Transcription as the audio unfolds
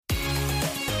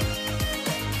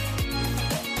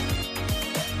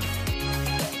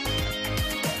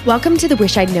Welcome to the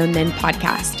Wish I'd Known Then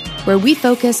podcast, where we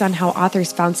focus on how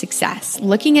authors found success,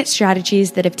 looking at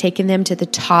strategies that have taken them to the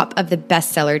top of the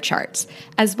bestseller charts,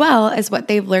 as well as what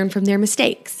they've learned from their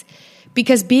mistakes.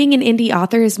 Because being an indie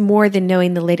author is more than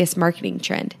knowing the latest marketing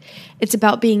trend. It's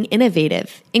about being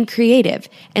innovative and creative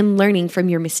and learning from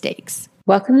your mistakes.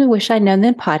 Welcome to Wish I'd Known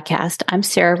Then podcast. I'm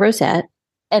Sarah Rosette.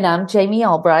 And I'm Jamie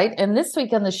Albright. And this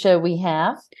week on the show, we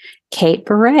have Kate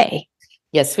Beret.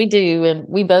 Yes, we do. And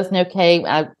we both know Kate.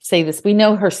 I say this, we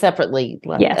know her separately.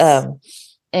 Yes.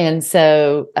 And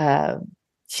so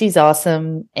she's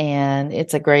awesome. And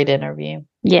it's a great interview.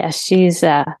 Yes, she's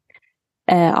an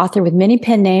author with many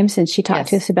pen names. And she talked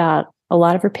to us about a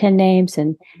lot of her pen names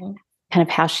and kind of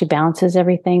how she balances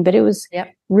everything. But it was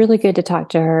really good to talk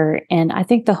to her. And I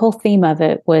think the whole theme of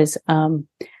it was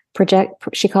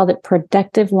she called it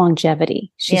productive longevity.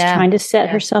 She's trying to set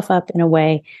herself up in a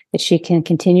way that she can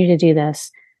continue to do this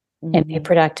and be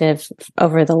productive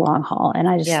over the long haul. And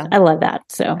I love that.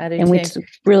 So, and we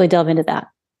really delve into that.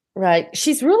 Right.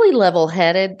 She's really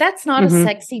level-headed. That's not a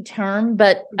sexy term,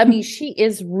 but I mean, she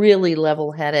is really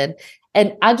level-headed.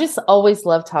 And I just always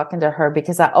love talking to her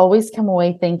because I always come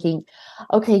away thinking,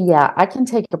 okay, I can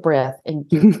take a breath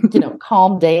and,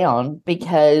 calm down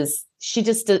because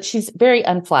she's very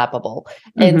unflappable.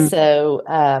 And so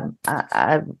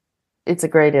it's a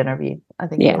great interview. I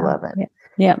think you'll love it.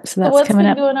 Yeah. So that's what's coming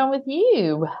up. What's going on with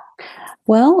you?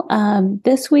 Well,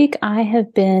 this week I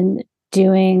have been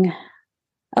doing,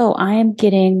 I am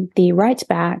getting the rights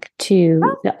back to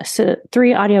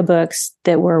 3 audiobooks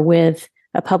that were with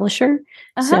a publisher.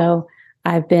 So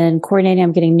I've been coordinating.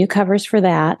 I'm getting new covers for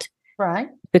that. Right.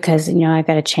 Because, I've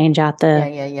got to change out the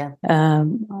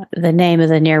name of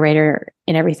the narrator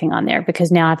and everything on there because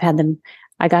now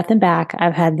I got them back.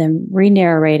 I've had them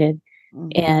re-narrated.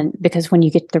 And because when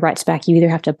you get the rights back, you either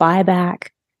have to buy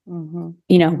back,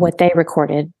 what they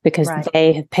recorded because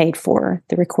they have paid for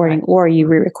the recording or you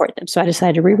re-record them. So I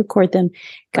decided to re-record them,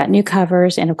 got new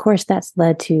covers. And of course, that's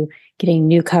led to getting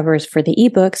new covers for the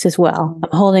ebooks as well. I'm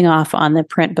holding off on the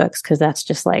print books because that's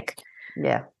just like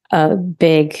a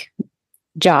big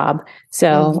job.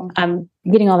 So I'm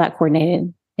getting all that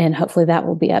coordinated and hopefully that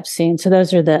will be up soon. So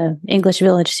those are the English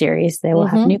Village series. They will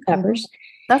have new covers.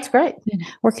 That's great.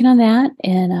 Working on that.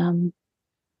 And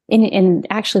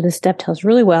actually this dovetails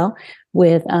really well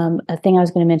with a thing I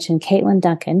was going to mention, Caitlin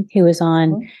Duncan, who was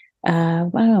on,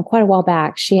 quite a while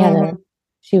back. She had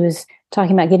she was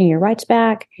talking about getting your rights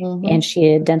back and she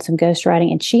had done some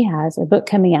ghostwriting and she has a book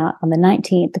coming out on the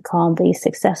 19th called The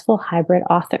Successful Hybrid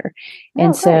Author.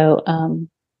 And so,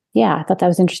 I thought that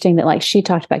was interesting that she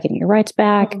talked about getting your rights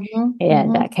back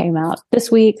and that came out this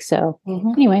week. So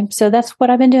anyway, so that's what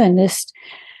I've been doing. Just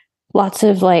lots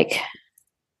of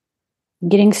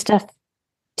getting stuff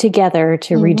together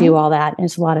to redo all that. And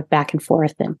it's a lot of back and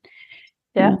forth and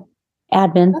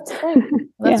admin. That's great.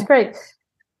 That's great.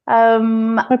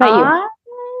 What about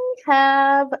you?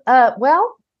 I have,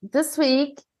 this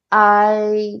week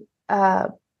I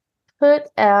put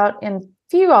out in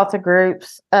few author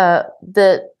groups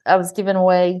that I was giving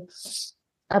away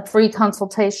a free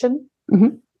consultation,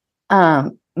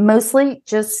 mostly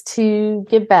just to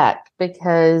give back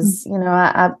because,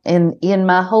 I in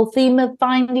my whole theme of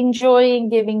finding joy and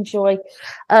giving joy,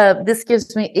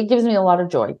 it gives me a lot of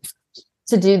joy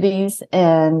to do these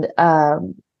and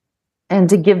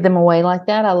to give them away like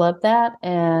that. I love that.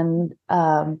 And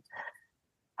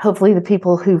hopefully the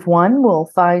people who've won will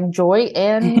find joy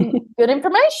and good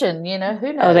information. Who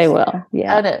knows? Oh, they will.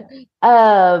 Yeah. I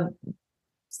know.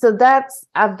 So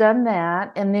I've done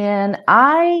that. And then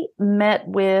I met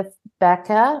with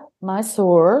Becca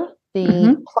Mysore,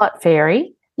 the plot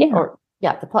fairy. The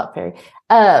plot fairy.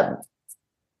 And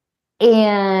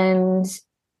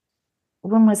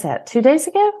when was that? 2 days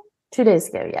ago? 2 days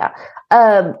ago,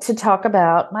 to talk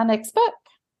about my next book.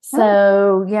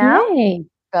 So, Yay.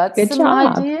 Got good some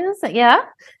job. ideas. Yeah,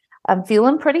 I'm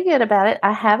feeling pretty good about it.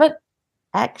 I haven't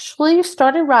actually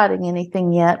started writing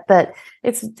anything yet, but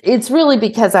it's really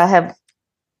because I have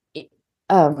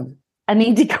I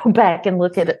need to go back and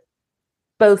look at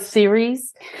both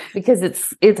series because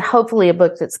it's hopefully a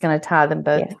book that's going to tie them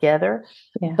both together.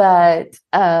 Yeah. But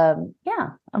I'm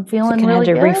feeling really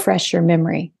good. To refresh your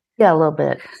memory. Yeah, a little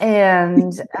bit.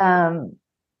 And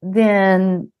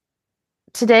then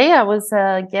today I was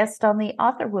a guest on the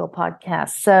Author Wheel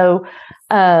podcast. So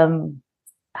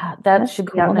that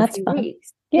should be out in a few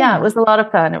weeks. Yeah, it was a lot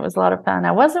of fun.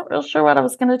 I wasn't real sure what I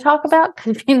was going to talk about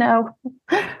because,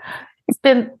 it's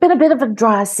been a bit of a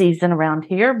dry season around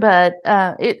here, but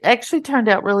it actually turned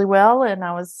out really well. And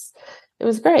it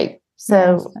was great.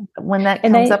 So when that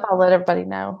comes up, I'll let everybody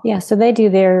know. Yeah. So they do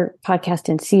their podcast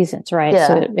in seasons, right? Yeah.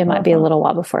 So it might be a little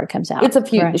while before it comes out. It's a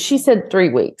few, right? She said 3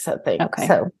 weeks, I think. Okay.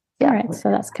 So, yeah. All right.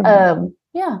 So that's coming up.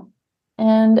 Yeah.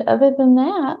 And other than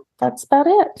that, that's about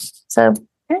it. So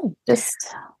just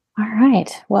all right.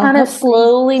 Well, kind of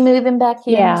slowly moving back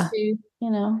into, Yeah.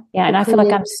 And I feel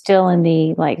like I'm still in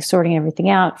the like sorting everything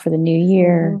out for the new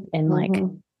year. And like,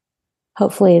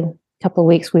 hopefully a couple of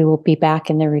weeks, we will be back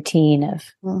in the routine of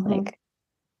like,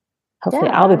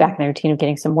 hopefully I'll be back in the routine of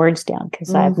getting some words down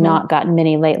because I've not gotten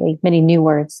many lately, many new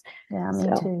words. Yeah, me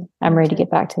too. I'm ready to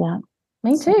get back to that.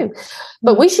 Me too.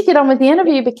 But we should get on with the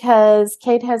interview because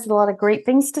Kate has a lot of great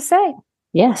things to say.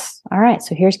 Yes. All right.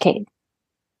 So here's Kate.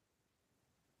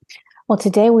 Well,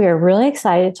 today we are really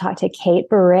excited to talk to Kate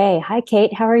Bure. Hi,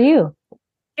 Kate. How are you?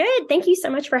 Good. Thank you so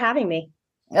much for having me.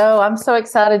 Oh, I'm so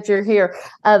excited you're here.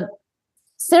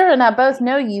 Sarah and I both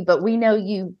know you, but we know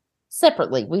you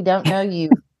separately. We don't know you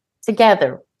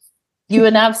together. You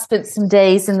and I've spent some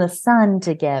days in the sun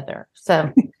together.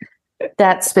 So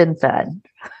that's been fun.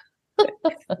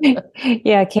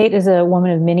 Yeah, Kate is a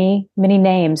woman of many, many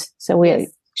names. So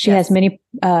she has many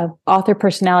author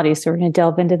personalities. So we're going to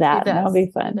delve into that. And that'll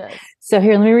be fun. So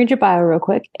here, let me read your bio real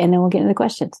quick, and then we'll get into the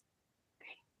questions.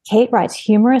 Kate writes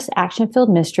humorous, action-filled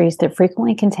mysteries that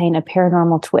frequently contain a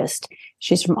paranormal twist.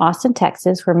 She's from Austin,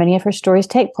 Texas, where many of her stories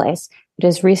take place, but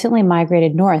has recently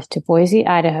migrated north to Boise,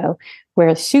 Idaho,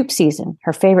 where soup season,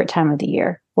 her favorite time of the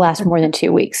year, lasts more than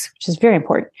 2 weeks, which is very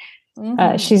important.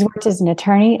 She's worked as an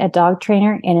attorney, a dog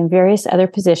trainer, and in various other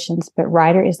positions, but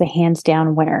writer is the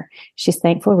hands-down winner. She's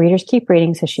thankful readers keep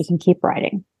reading so she can keep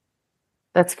writing.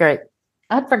 That's great.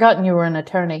 I'd forgotten you were an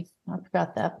attorney. I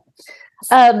forgot that.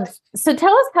 So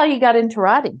tell us how you got into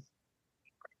writing.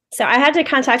 So I had to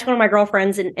contact one of my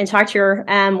girlfriends and talk to her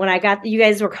when I got, you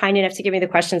guys were kind enough to give me the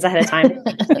questions ahead of time.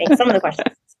 Some of the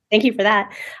questions. Thank you for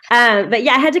that. But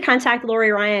yeah, I had to contact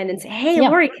Lori Ryan and say, hey,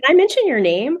 Lori, can I mention your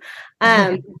name?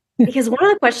 Because one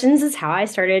of the questions is how I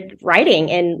started writing.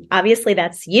 And obviously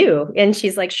that's you. And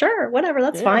she's like, sure, whatever,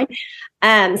 that's fine.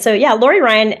 So yeah, Lori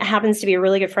Ryan happens to be a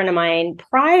really good friend of mine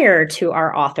prior to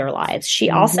our author lives. She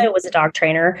also was a dog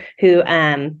trainer who,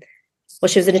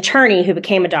 she was an attorney who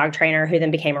became a dog trainer who then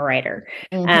became a writer.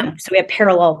 So we have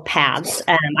parallel paths.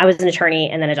 I was an attorney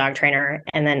and then a dog trainer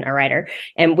and then a writer.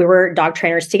 And we were dog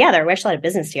trainers together. We actually had a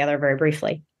business together very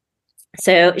briefly.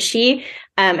 So she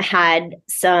had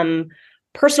some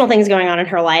personal things going on in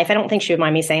her life. I don't think she would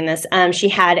mind me saying this. She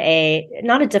had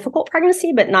not a difficult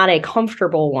pregnancy, but not a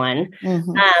comfortable one.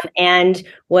 And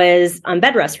was on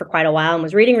bed rest for quite a while and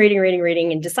was reading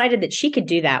and decided that she could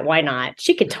do that. Why not?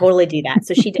 She could totally do that.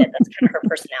 So she did. That's kind of her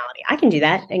personality. I can do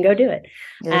that and go do it.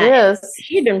 It is.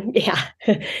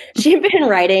 She had been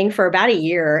writing for about a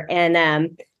year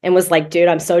and was like, dude,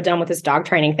 I'm so done with this dog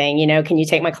training thing. Can you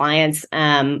take my clients?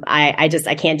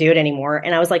 I can't do it anymore.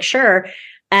 And I was like, sure.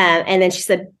 And then she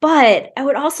said, but I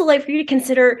would also like for you to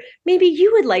consider maybe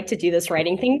you would like to do this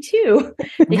writing thing too,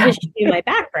 because she knew my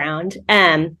background.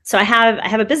 So I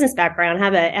have a business background,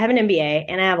 I have an MBA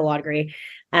and I have a law degree.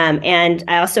 And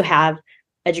I also have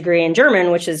a degree in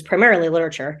German, which is primarily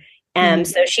literature.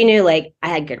 So she knew like I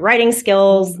had good writing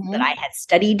skills, that I had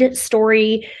studied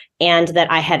story, and that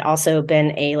I had also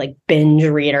been a like binge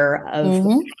reader of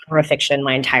horror fiction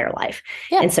my entire life.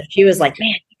 And so she was like,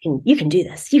 man, you can do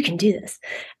this. You can do this.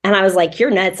 And I was like,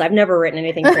 you're nuts. I've never written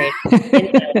anything great.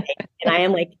 And I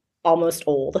am like almost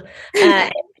old.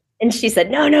 And she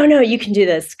said, no, you can do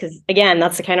this. Because again,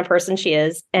 that's the kind of person she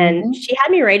is. And she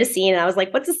had me write a scene. And I was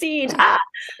like, what's a scene?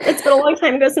 It's been a long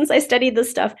time ago since I studied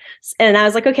this stuff. And I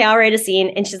was like, okay, I'll write a scene.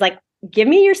 And she's like, give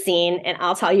me your scene and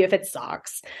I'll tell you if it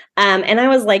sucks. And I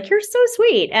was like, you're so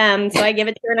sweet. So I give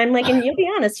it to her and I'm like, and you'll be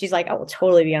honest. She's like, I will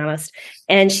totally be honest.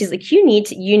 And she's like, you need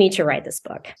to write this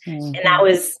book. And that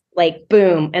was like,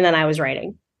 boom. And then I was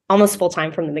writing almost full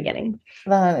time from the beginning.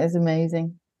 That is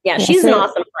amazing. Yeah. She's an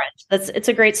awesome friend. It's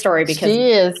a great story because she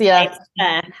is. Yeah.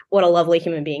 What a lovely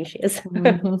human being she is.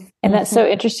 And that's so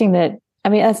interesting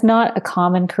that's not a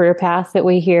common career path that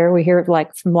we hear. We hear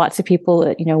like from lots of people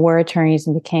that, were attorneys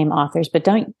and became authors, but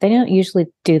they don't usually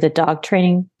do the dog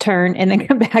training turn and then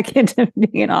come back into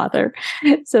being an author.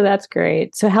 So that's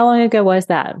great. So how long ago was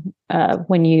that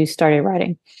when you started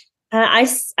writing? I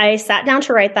sat down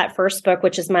to write that first book,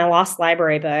 which is my Lost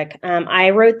Library book. I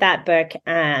wrote that book.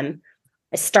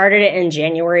 I started it in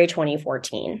January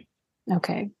 2014.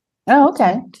 Okay. Oh,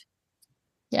 okay.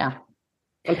 Yeah.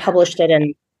 And published it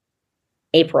in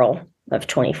April of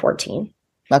 2014.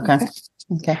 Okay.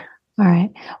 All right.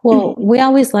 Well, we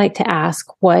always like to ask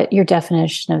what your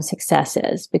definition of success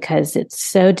is because it's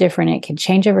so different. It can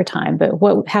change over time. But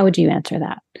how would you answer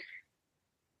that?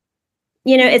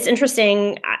 It's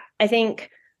interesting. I think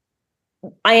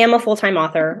I am a full-time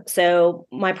author. So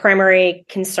my primary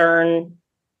concern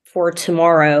for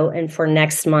tomorrow and for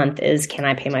next month is, can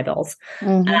I pay my bills?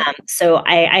 So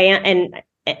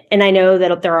and I know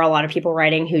that there are a lot of people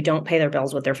writing who don't pay their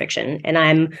bills with their fiction. And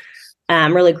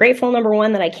I'm really grateful, number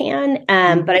one, that I can.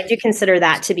 But I do consider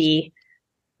that to be,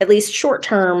 at least short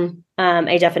term,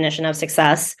 a definition of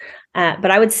success. But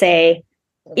I would say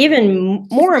even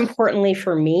more importantly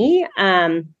for me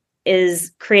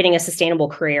is creating a sustainable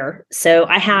career. So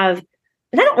I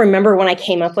don't remember when I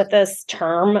came up with this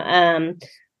term,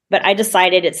 but I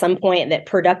decided at some point that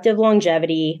productive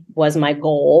longevity was my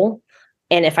goal.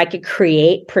 And if I could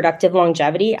create productive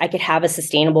longevity, I could have a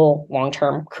sustainable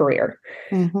long-term career.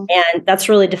 And that's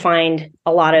really defined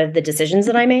a lot of the decisions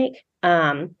that I make.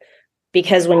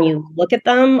 Because when you look at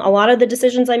them, a lot of the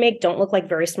decisions I make don't look like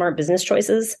very smart business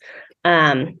choices.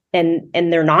 And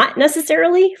they're not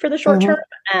necessarily for the short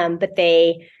term, but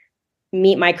they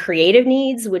meet my creative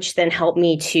needs, which then help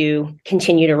me to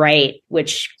continue to write,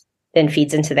 which then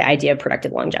feeds into the idea of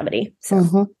productive longevity.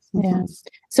 So, yeah.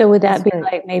 So would that be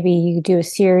like, maybe you do a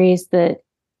series that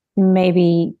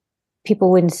maybe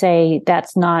people wouldn't say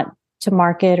that's not to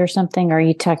market or something? Or are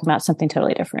you talking about something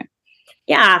totally different?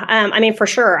 Yeah. I mean, for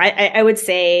sure. I would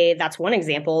say that's one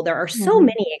example. There are so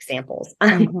many examples,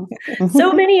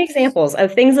 so many examples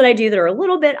of things that I do that are a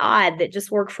little bit odd that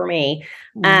just work for me.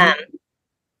 I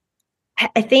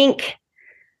think,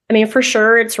 for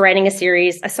sure, it's writing a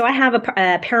series. So I have a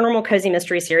paranormal cozy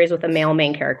mystery series with a male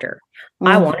main character.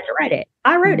 I wanted to write it.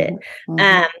 I wrote it.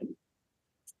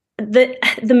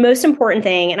 The most important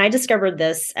thing, and I discovered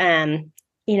this,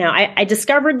 I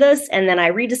discovered this and then I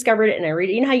rediscovered it and I read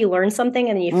it. You know how you learn something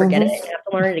and then you forget it and you have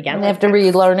to learn it again? You have to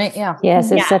relearn it. Yeah.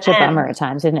 Yes. It's such a bummer at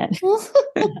times, isn't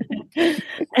it?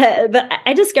 But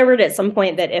I discovered at some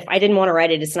point that if I didn't want to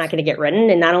write it, it's not going to get written.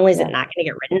 And not only is it not going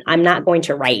to get written, I'm not going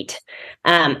to write.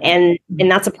 And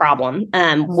that's a problem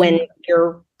when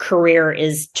your career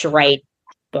is to write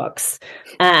books.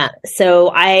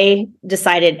 So I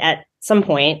decided at some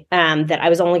point that I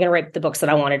was only going to write the books that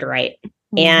I wanted to write.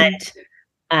 And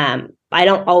I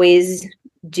don't always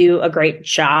do a great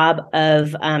job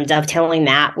of dovetailing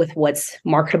that with what's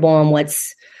marketable and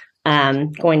what's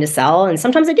going to sell. And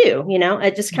sometimes I do,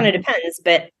 it just kind of depends.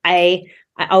 But I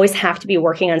always have to be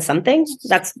working on something.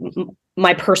 That's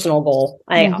my personal goal.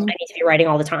 I need to be writing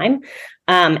all the time.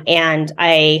 And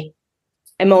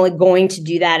I'm only going to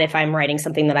do that if I'm writing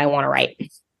something that I want to write.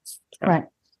 Right.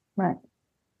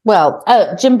 Well,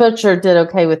 Jim Butcher did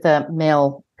okay with the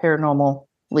male paranormal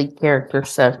lead character,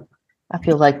 so I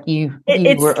feel like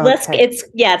it's were less okay.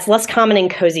 It's less common in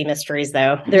cozy mysteries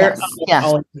though. They're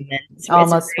almost women. So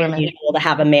almost it's women. Unusual to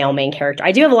have a male main character.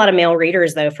 I do have a lot of male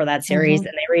readers though for that series, and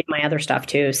they read my other stuff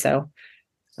too. So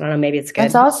I don't know, maybe it's good.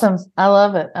 That's awesome. I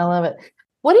love it.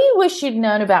 What do you wish you'd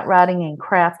known about writing and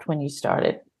craft when you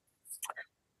started?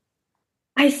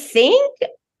 I think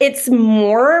it's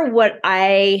more what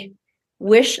I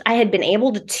wish I had been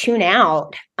able to tune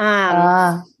out.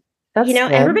 That's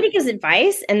good. Everybody gives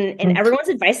advice and everyone's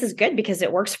advice is good because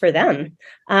it works for them.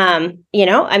 So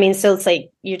it's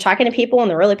like you're talking to people and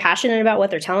they're really passionate about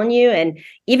what they're telling you. And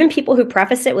even people who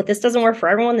preface it with, this doesn't work for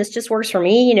everyone, this just works for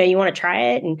me. You want to try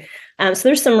it. And so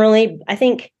there's some really, I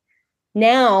think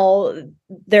now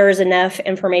there's enough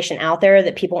information out there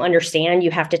that people understand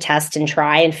you have to test and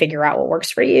try and figure out what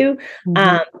works for you.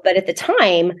 But at the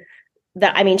time,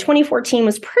 2014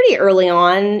 was pretty early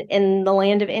on in the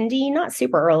land of indie, not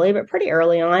super early, but pretty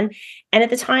early on. And at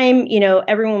the time,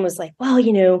 everyone was like, well,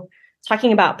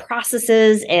 talking about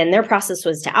processes, and their process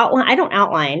was to outline. I don't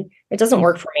outline. It doesn't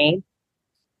work for me.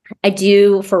 I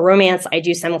do for romance. I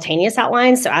do simultaneous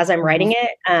outlines. So as I'm writing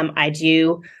it, I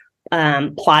do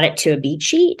plot it to a beat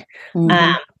sheet.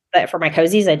 But for my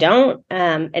cozies, I don't.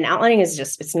 And outlining is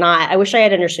it's not, I wish I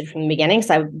had understood from the beginning,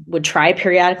 because I would try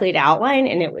periodically to outline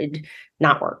and it would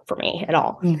not work for me at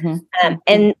all.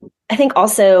 And I think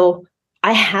also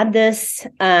I had this,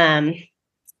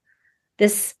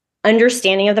 this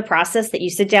understanding of the process that you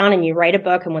sit down and you write a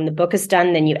book, and when the book is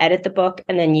done, then you edit the book,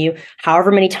 and then you,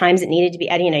 however many times it needed to be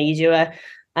edited, you do a,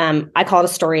 I call it a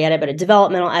story edit, but a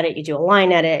developmental edit, you do a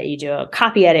line edit, you do a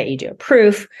copy edit, you do a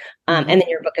proof, and then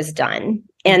your book is done.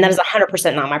 And that is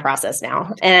 100% not my process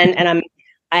now. And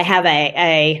I have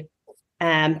a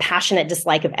passionate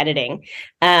dislike of editing.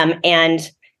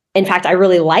 And in fact, I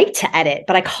really like to edit,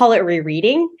 but I call it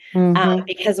rereading,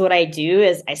 because what I do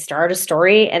is I start a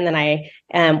story and then I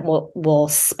will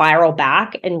spiral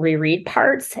back and reread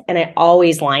parts. And I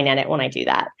always line edit when I do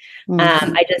that.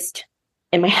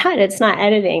 in my head, it's not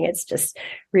editing, it's just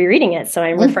rereading it. So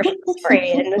I'm refreshing the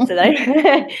story. And so that,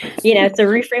 so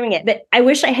reframing it. But I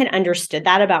wish I had understood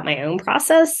that about my own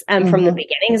process from the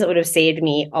beginnings. It would have saved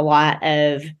me a lot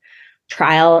of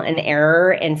trial and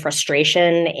error and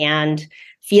frustration and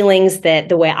feelings that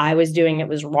the way I was doing it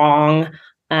was wrong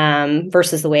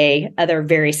versus the way other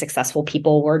very successful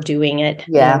people were doing it.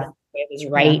 Yeah. It was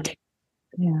right.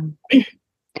 Yeah.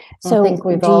 So I think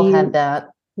we've all had that.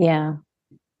 Yeah.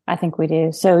 I think we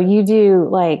do. So do you do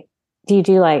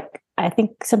like, I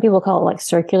think some people call it like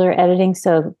circular editing.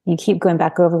 So you keep going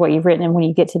back over what you've written, and when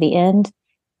you get to the end,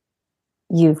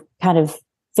 you've kind of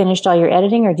finished all your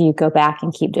editing, or do you go back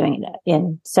and keep doing it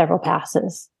in several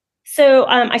passes? So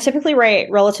I typically write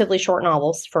relatively short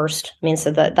novels first. I mean,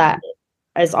 so that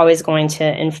is always going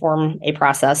to inform a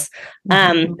process.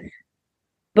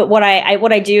 But what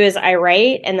I do is I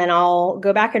write, and then I'll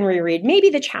go back and reread maybe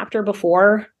the chapter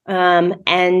before,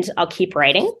 and I'll keep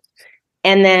writing.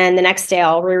 And then the next day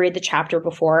I'll reread the chapter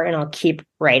before, and I'll keep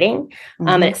writing.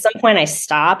 And at some point I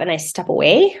stop and I step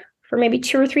away for maybe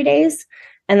 2 or 3 days.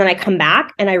 And then I come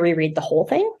back and I reread the whole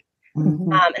thing.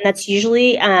 And that's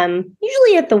usually at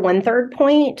the 1/3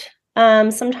 point.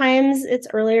 Sometimes it's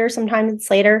earlier, sometimes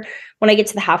it's later. When I get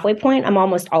to the halfway point, I'm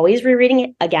almost always rereading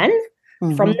it again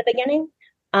from the beginning.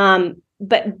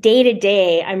 But day to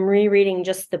day, I'm rereading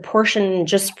just the portion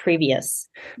just previous.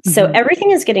 So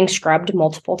everything is getting scrubbed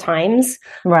multiple times.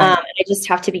 Right. I just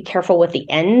have to be careful with the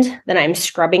end, that I'm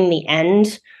scrubbing the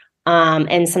end.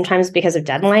 And sometimes because of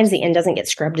deadlines, the end doesn't get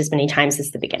scrubbed as many times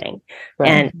as the beginning. Right.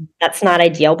 And that's not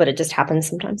ideal, but it just happens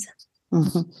sometimes.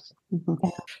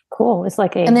 Cool. It's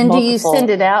like and then do you send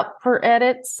it out for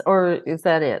edits, or is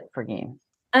that it for you?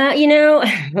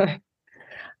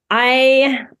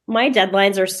 My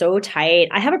deadlines are so tight.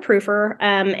 I have a proofer,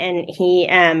 and he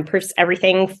proofs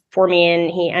everything for me,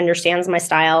 and he understands my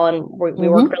style, and we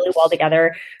work really well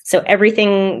together. So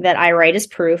everything that I write is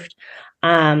proofed.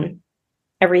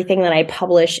 Everything that I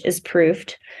publish is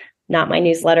proofed, not my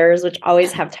newsletters, which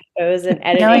always have typos and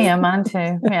editing. Oh, yeah, mine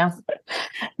too. Yeah.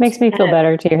 Makes me feel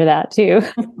better to hear that too.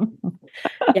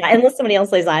 Yeah, unless somebody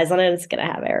else lays eyes on it, it's going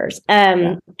to have errors.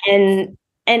 And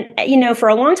for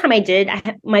a long time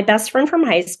my best friend from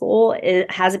high school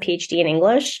has a PhD in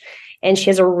English, and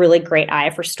she has a really great eye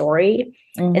for story.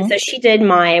 And so she did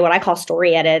what I call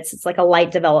story edits. It's like a light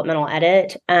developmental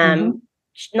edit.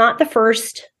 Not the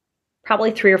first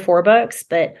probably 3 or 4 books,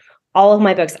 but all of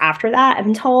my books after that, up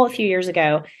until a few years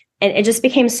ago. And it just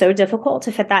became so difficult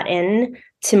to fit that in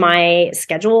to my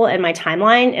schedule and my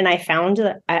timeline. And I found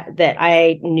that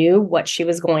I knew what she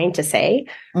was going to say.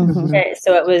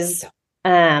 So it was,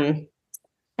 I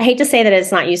hate to say that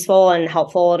it's not useful and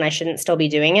helpful and I shouldn't still be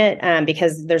doing it,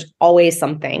 because there's always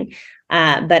something.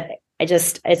 But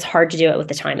it's hard to do it with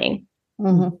the timing.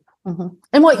 And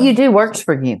what you do works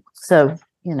for you. So,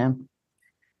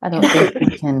 I don't think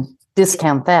we can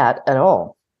discount that at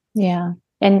all. Yeah.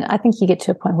 And I think you get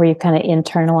to a point where you kind of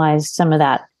internalize some of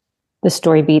that, the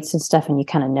story beats and stuff, and you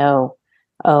kind of know,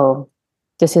 oh,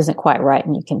 this isn't quite right,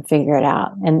 and you can figure it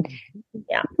out. And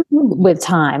with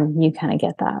time, you kind of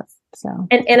get that. So,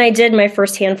 and I did my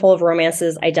first handful of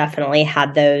romances. I definitely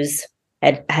had those.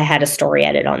 I had a story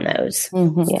edit on those.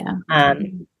 Yeah.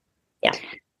 Yeah.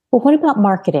 Well, what about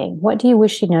marketing? What do you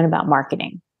wish you'd known about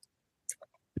marketing?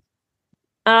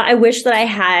 I wish that I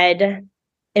had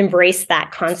embraced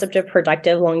that concept of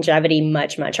productive longevity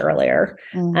much, much earlier.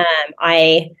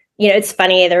 It's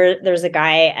funny. There's a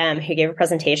guy who gave a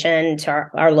presentation to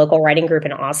our local writing group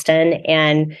in Austin,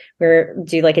 and we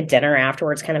do like a dinner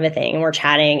afterwards kind of a thing. And we're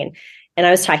chatting, and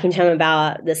I was talking to him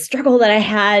about the struggle that I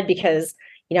had because,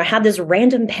 I had this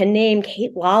random pen name,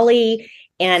 Kate Lolly,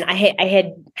 and I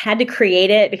had to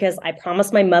create it because I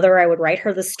promised my mother I would write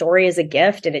her the story as a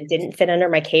gift, and it didn't fit under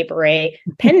my Kate Beret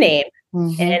pen name.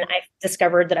 And I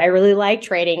discovered that I really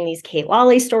liked writing these Kate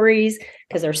Lolly stories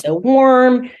because they're so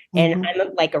warm. And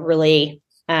I'm like a really,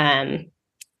 like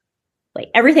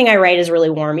everything I write is really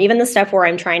warm. Even the stuff where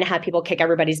I'm trying to have people kick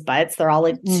everybody's butts, they're all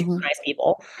like super nice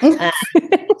people.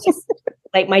 Just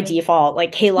like my default,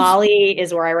 like Kate Lolly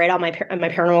is where I write all my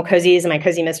paranormal cozies and my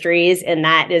cozy mysteries. And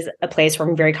that is a place where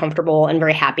I'm very comfortable and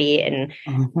very happy. And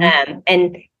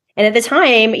at the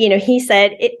time, he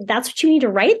said, that's what you need to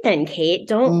write then, Kate.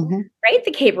 Don't write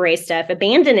the Kate Beret stuff.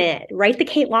 Abandon it. Write the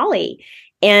Kate Lolly.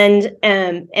 And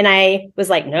I was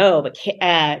like, no, but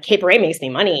Kate Beret makes me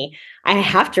money. I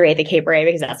have to write the Kate Beret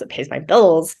because that's what pays my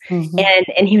bills.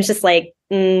 And he was just like,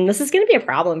 this is going to be a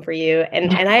problem for you.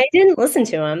 And I didn't listen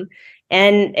to him.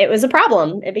 And it was a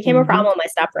problem. It became a problem. I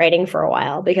stopped writing for a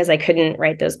while because I couldn't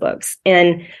write those books.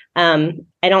 And I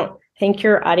don't think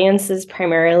your audience is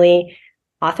primarily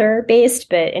author based,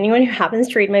 but anyone who happens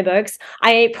to read my books,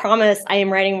 I promise I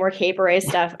am writing more cabaret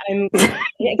stuff. I'm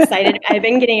excited. I've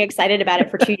been getting excited about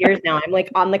it for 2 years now. I'm like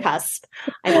on the cusp.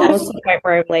 I'm almost to the point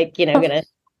where I'm like, gonna,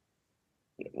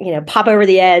 pop over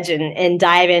the edge and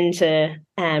dive into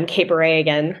cabaret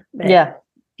again. But, yeah.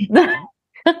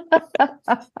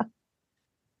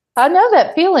 I know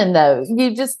that feeling though.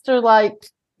 You just are like,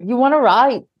 you want to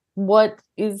write what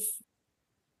is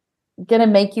going to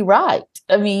make you write.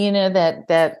 I mean,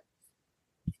 that's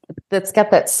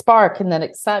got that spark and that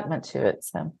excitement to it.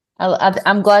 So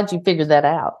I'm glad you figured that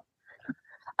out.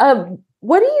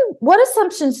 What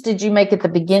assumptions did you make at the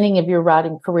beginning of your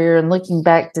writing career, and looking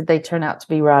back, did they turn out to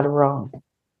be right or wrong?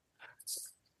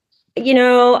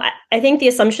 I think the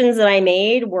assumptions that I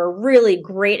made were really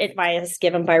great advice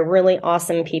given by really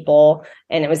awesome people,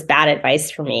 and it was bad advice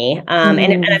for me. And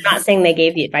I'm not saying they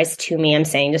gave the advice to me. I'm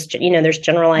saying just, there's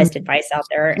generalized advice out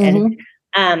there, and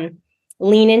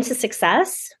lean into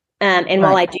success. And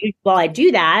while I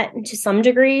do that to some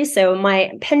degree, so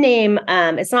my pen name,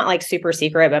 it's not like super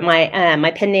secret, but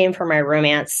my pen name for my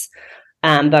romance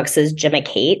books is Gemma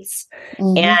Cates,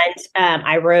 and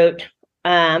I wrote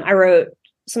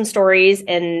some stories,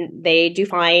 and they do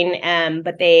fine.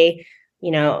 But they,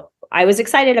 I was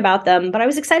excited about them, but I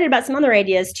was excited about some other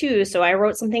ideas too. So I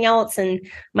wrote something else, and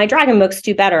my dragon books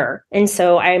do better. And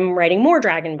so I'm writing more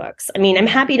dragon books. I mean, I'm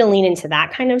happy to lean into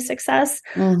that kind of success.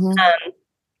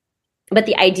 But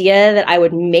the idea that I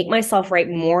would make myself write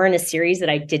more in a series that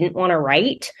I didn't want to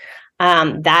write,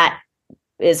 that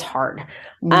is hard.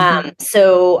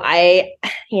 So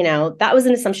that was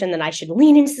an assumption that I should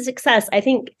lean into success. I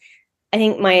think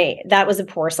that was a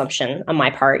poor assumption on my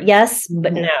part. Yes,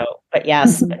 but no, but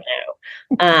yes, but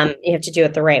no. You have to do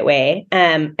it the right way.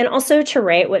 And also to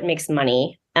write what makes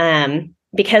money.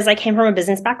 Because I came from a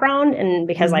business background, and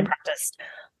because I practiced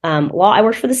law, I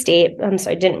worked for the state.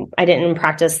 So I didn't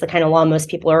practice the kind of law most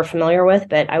people are familiar with,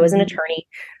 but I was an attorney.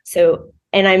 So,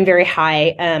 and I'm very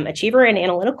high achiever and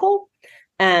analytical.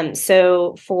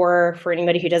 So for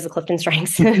anybody who does the Clifton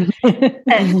Strengths, but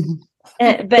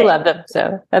I love them.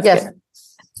 So that's good.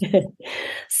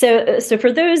 So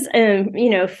for those,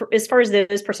 as far as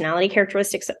those personality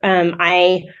characteristics,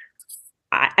 I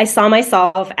saw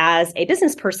myself as a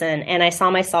business person, and I saw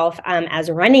myself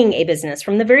as running a business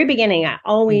from the very beginning. I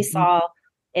always saw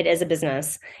it as a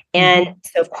business. And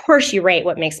so of course you write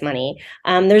what makes money.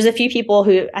 There's a few people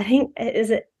who I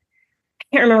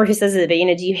can't remember who says it, but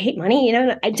do you hate money?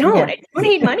 I don't. Yeah. I don't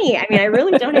hate money. I mean, I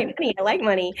really don't hate money. I like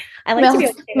money. I like to be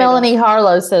able to Melanie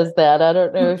Harlow says that. I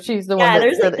don't know if she's the one. Yeah,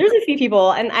 there's a few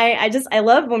people, and I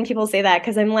love when people say that,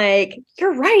 because I'm like,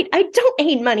 you're right. I don't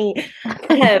hate money,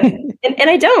 and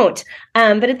I don't.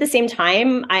 But at the same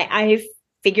time, I've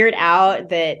figured out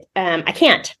that I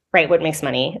can't write what makes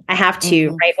money. I have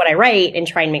to write what I write and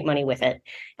try and make money with it.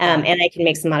 And I can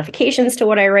make some modifications to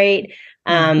what I write.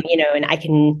 And I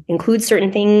can include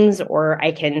certain things, or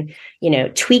I can,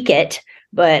 tweak it.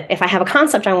 But if I have a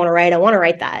concept I want to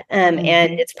write that. And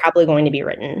it's probably going to be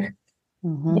written.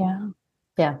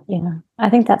 Yeah. I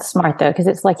think that's smart though, because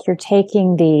it's like you're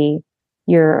taking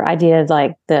your idea of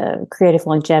like the creative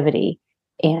longevity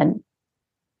and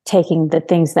taking the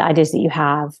ideas that you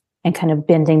have and kind of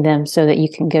bending them so that you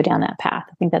can go down that path.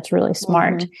 I think that's really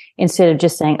smart, instead of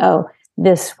just saying, oh,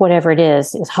 this, whatever it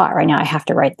is hot right now, I have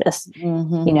to write this.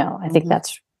 I think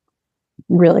that's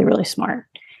really, really smart.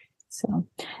 So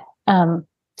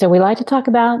we like to talk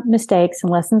about mistakes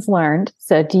and lessons learned.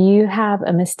 So do you have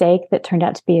a mistake that turned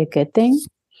out to be a good thing?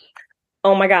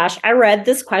 Oh my gosh. I read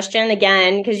this question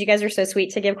again, because you guys are so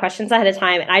sweet to give questions ahead of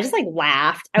time. And I just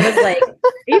laughed. I was like, are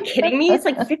you kidding me? It's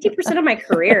 50% of my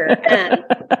career. And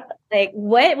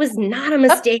what was not a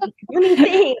mistake? Let me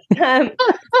think.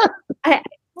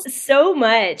 So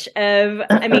much of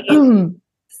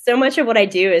what I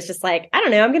do is just I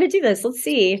don't know, I'm going to do this. Let's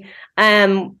see.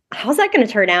 How's that going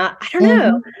to turn out? I don't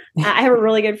know. I have a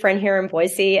really good friend here in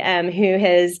Boise who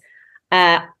has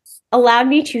allowed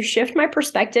me to shift my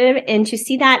perspective and to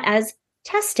see that as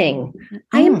testing.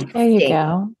 I am testing. There you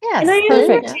go. Yes, and I am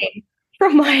learning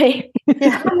from my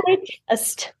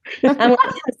test.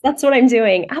 That's what I'm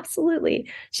doing.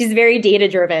 Absolutely. She's very data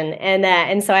driven.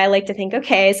 And so I like to think,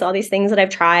 okay, so all these things that I've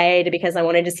tried because I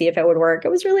wanted to see if it would work,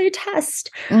 it was really a test.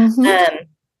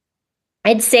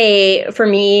 I'd say for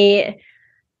me,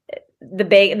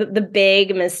 the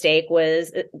big mistake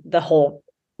was the whole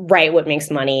write what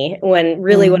makes money, when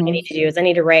really what I need to do is I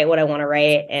need to write what I want to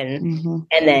write and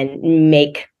then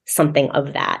make something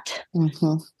of that.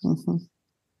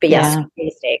 But yes,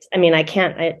 mistakes. I mean, I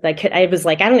can't, I was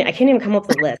I can't even come up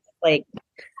with a list.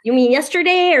 You mean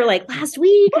yesterday or last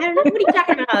week? I don't know. What are you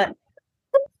talking about?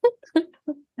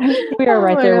 We are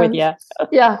right there with you.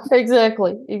 Yeah,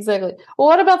 exactly. Well,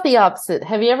 what about the opposite?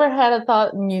 Have you ever had a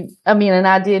thought an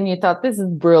idea and you thought this is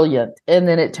brilliant, and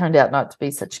then it turned out not to be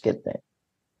such a good thing?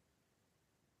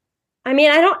 I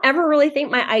mean, I don't ever really think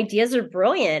my ideas are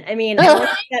brilliant. I mean, I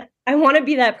want to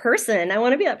be that person. I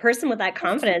want to be that person with that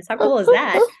confidence. How cool is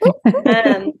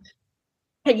that?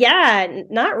 Yeah,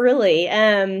 not really.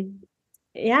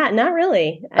 Not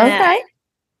really. Okay.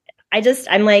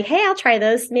 I'm like, hey, I'll try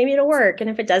this. Maybe it'll work. And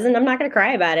if it doesn't, I'm not going to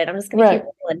cry about it. I'm just going to keep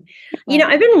rolling. You know,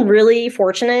 I've been really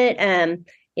fortunate.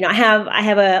 You know, I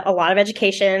have a lot of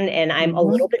education, and I'm a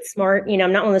little bit smart. You know,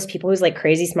 I'm not one of those people who's like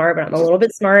crazy smart, but I'm a little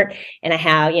bit smart, and I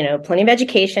have, you know, plenty of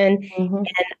education. And,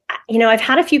 you know, I've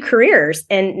had a few careers,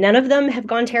 and none of them have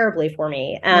gone terribly for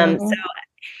me. So, you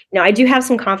know, I do have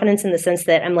some confidence in the sense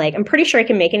that I'm pretty sure I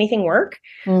can make anything work.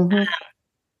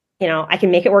 You know, I can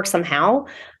make it work somehow.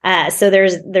 So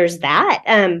there's that.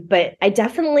 But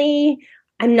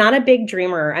I'm not a big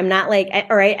dreamer. I'm not like,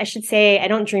 I should say I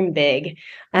don't dream big.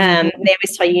 They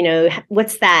always tell you, you know,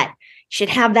 what's that? You should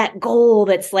have that goal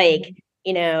that's like,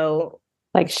 you know,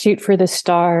 like shoot for the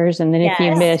stars. And then if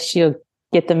you miss, you'll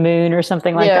get the moon or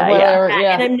something like that. Whatever,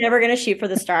 And I'm never going to shoot for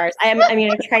the stars. I've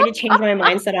tried to change my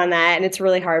mindset on that, and it's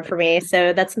really hard for me.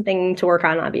 So that's something to work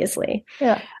on, obviously.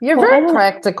 Yeah. You're very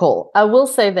practical. I will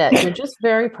say that you're just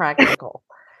very practical.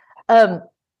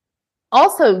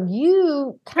 Also,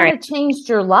 you kind of changed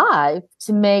your life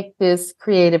to make this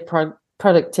creative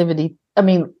productivity.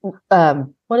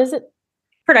 What is it?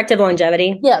 Productive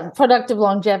longevity. Yeah. Productive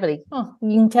longevity. Oh,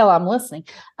 you can tell I'm listening.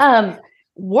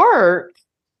 Work.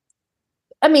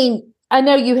 I mean, I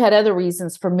know you had other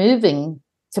reasons for moving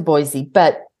to Boise,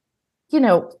 but, you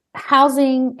know,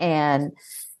 housing and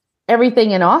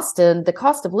everything in Austin, the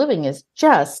cost of living is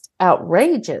just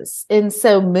outrageous. And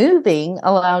so moving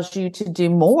allows you to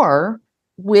do more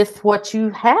with what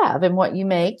you have and what you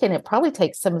make, and it probably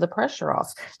takes some of the pressure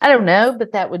off. I don't know,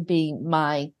 but that would be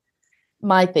my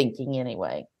thinking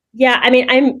anyway. Yeah, I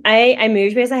mean, I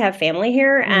moved because I have family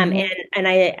here, and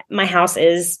my house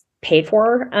is paid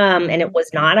for, and it was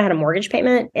not. I had a mortgage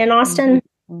payment in Austin,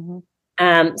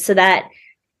 so that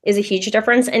is a huge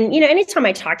difference. And, you know, anytime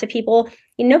I talk to people,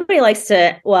 nobody likes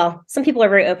to, well, some people are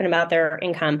very open about their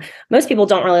income. Most people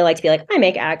don't really like to be like, I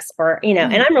make X, or, you know,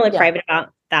 and I'm really private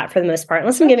about that for the most part,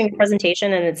 unless I'm giving a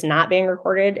presentation and it's not being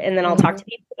recorded, and then I'll talk to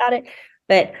people about it.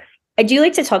 But I do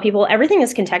like to tell people everything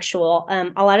is contextual.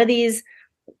 A lot of these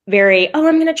I'm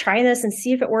going to try this and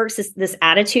see if it works. This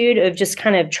attitude of just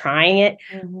kind of trying it.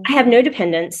 I have no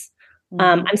dependents.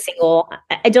 I'm single.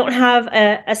 I don't have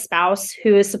a spouse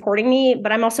who is supporting me,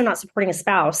 but I'm also not supporting a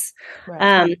spouse.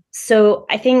 Right. So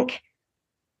I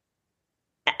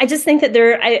just think that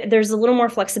there's a little more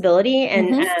flexibility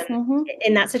and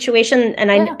in that situation.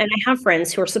 And I have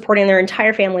friends who are supporting their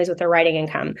entire families with their writing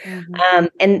income.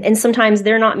 And sometimes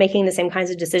they're not making the same kinds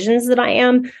of decisions that I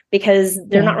am because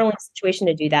they're not really in a situation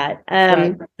to do that.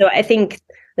 So I think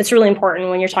that's really important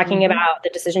when you're talking about the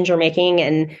decisions you're making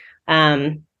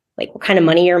and, like what kind of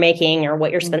money you're making or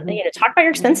what you're spending, you know, talk about your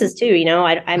expenses too. You know,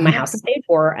 my house is paid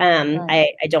for.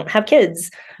 I don't have kids.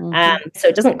 So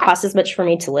it doesn't cost as much for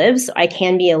me to live. So I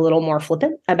can be a little more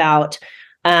flippant about,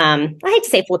 I hate to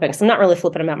say flippant because I'm not really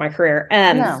flippant about my career.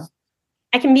 No.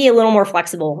 I can be a little more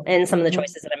flexible in some of the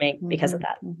choices that I make because of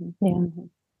that.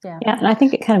 Yeah. And I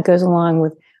think it kind of goes along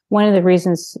with one of the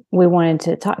reasons we wanted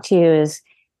to talk to you is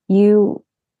you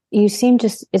seem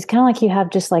it's kind of like you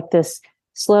have just like this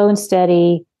slow and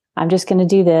steady, I'm just going to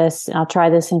do this and I'll try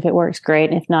this. And if it works, great.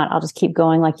 And if not, I'll just keep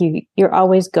going. Like you're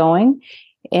always going.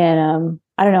 And,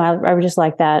 I don't know. I would just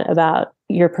like that about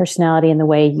your personality and the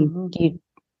way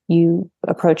you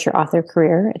approach your author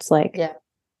career. It's like,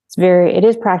 it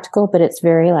is practical, but it's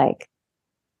very like,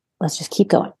 let's just keep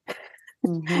going.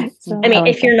 So, I mean,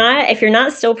 if you're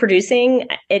not still producing,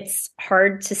 it's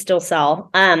hard to still sell.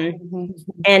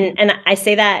 And I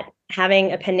say that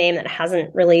having a pen name that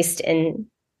hasn't released in,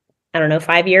 I don't know,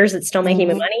 5 years, it's still making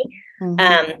me money.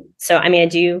 So, I mean, I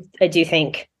do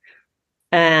think,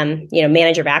 you know,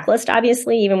 manage your backlist,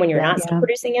 obviously, even when you're not still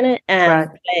producing in it. But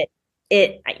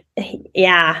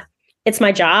it's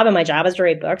my job, and my job is to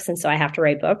write books. And so I have to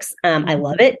write books. I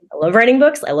love it. I love writing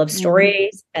books. I love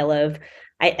stories. I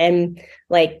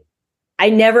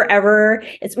never ever,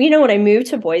 it's, you know, when I moved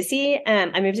to Boise,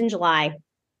 I moved in July.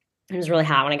 It was really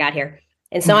hot when I got here.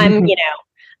 And so I'm, you know,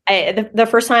 the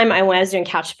first time I was doing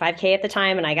Couch 5K at the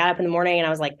time, and I got up in the morning and I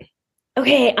was like,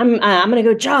 okay, I'm going to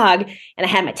go jog. And I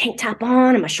had my tank top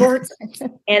on and my shorts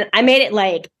and I made it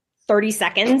like 30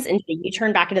 seconds until you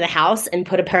turned back into the house and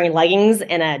put a pair of leggings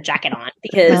and a jacket on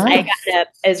because I got up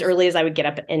as early as I would get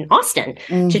up in Austin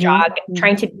to jog,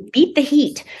 trying to beat the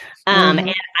heat.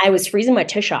 And I was freezing my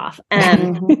tush off.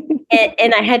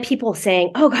 And I had people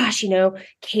saying, oh gosh,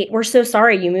 Kate, we're so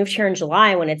sorry you moved here in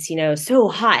July when it's, so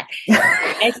hot.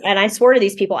 And I swore to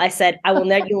these people, I said,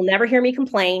 you will never hear me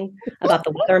complain about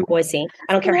the weather in Boise.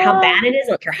 I don't care how bad it is.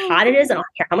 I don't care how hot it is. I don't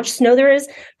care how much snow there is,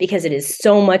 because it is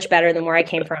so much better than where I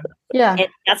came from. Yeah. And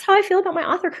that's how I feel about my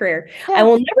author career. Yeah. I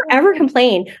will never, ever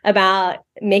complain about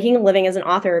making a living as an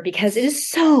author, because it is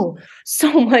so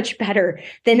much better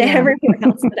than everywhere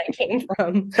else that I came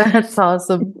from. That's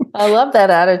awesome. I love that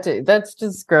attitude. That's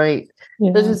just great.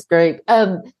 Yeah. That's just great.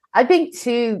 I think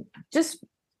too, just,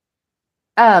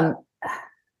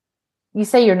 you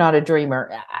say you're not a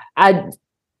dreamer. I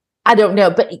don't know,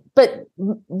 but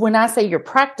when I say you're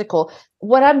practical,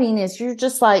 what I mean is you're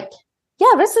just like,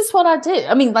 yeah, this is what I do.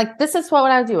 I mean, like, this is what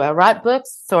I do. I write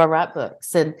books, so I write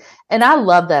books. And I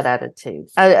love that attitude.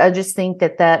 I just think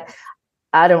that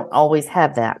I don't always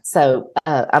have that. So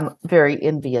I'm very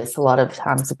envious a lot of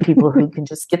times of people who can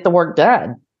just get the work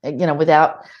done,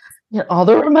 without all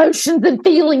their emotions and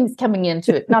feelings coming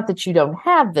into it. Not that you don't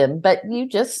have them, but you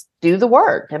just do the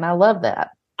work. And I love that.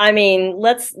 I mean,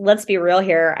 let's be real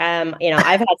here.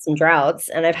 I've had some droughts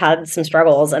and I've had some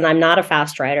struggles, and I'm not a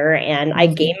fast writer, and I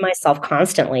game myself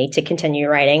constantly to continue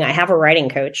writing. I have a writing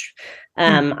coach.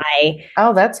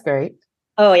 Oh, that's great.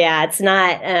 Oh yeah. It's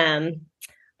not,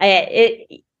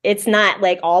 it's not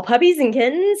like all puppies and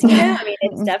kittens, I mean,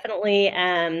 it's definitely,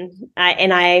 I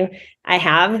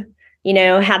have,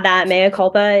 had that mea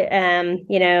culpa,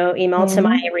 email to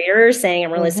my readers saying,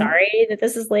 I'm really sorry that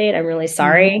this is late. I'm really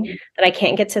sorry that I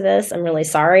can't get to this. I'm really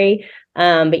sorry.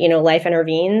 But life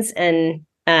intervenes. And,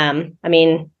 I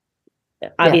mean,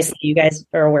 obviously you guys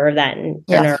are aware of that.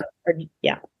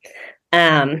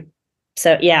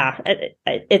 So yeah,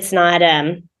 it's not,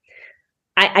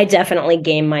 I definitely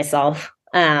game myself.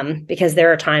 Because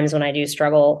there are times when I do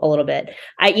struggle a little bit.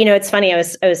 It's funny. I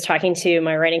was talking to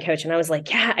my writing coach, and I was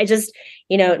like, yeah, I just,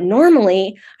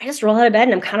 normally I just roll out of bed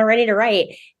and I'm kind of ready to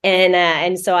write.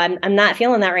 And so I'm not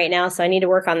feeling that right now. So I need to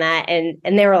work on that.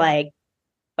 And they were like,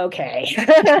 okay,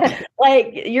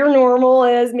 like your normal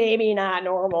is maybe not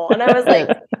normal. And I was like,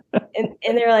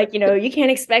 and they're like, you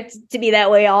can't expect to be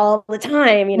that way all the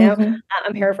time.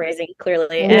 I'm paraphrasing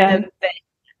clearly. But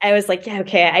I was like, yeah,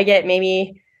 okay, I get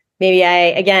maybe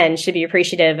I, again, should be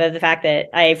appreciative of the fact that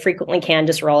I frequently can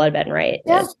just roll out of bed and write.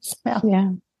 Yeah.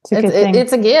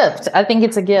 It's a gift. I think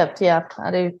it's a gift. Yeah,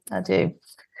 I do.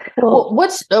 Well,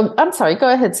 I'm sorry. Go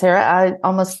ahead, Sarah. I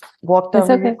almost walked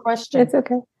over your question. It's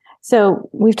okay. So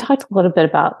we've talked a little bit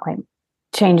about like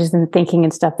changes in thinking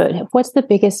and stuff, but what's the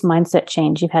biggest mindset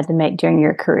change you've had to make during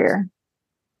your career?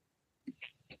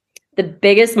 The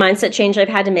biggest mindset change I've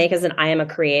had to make is that I am a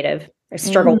creative. I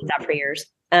struggled with that for years.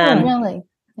 Really?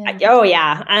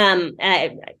 Yeah.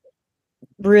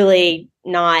 Really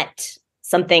not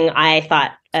something I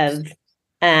thought of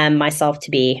myself to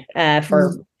be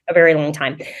for a very long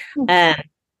time.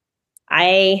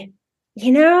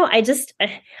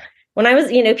 When I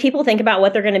was, people think about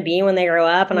what they're going to be when they grow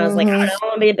up. And I was like, I don't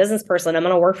want to be a business person. I'm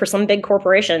going to work for some big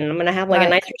corporation. I'm going to have like a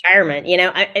nice retirement.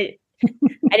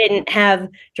 I didn't have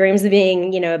dreams of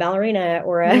being, a ballerina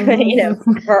or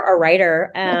or a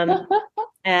writer.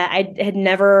 I had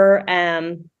never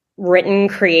written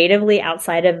creatively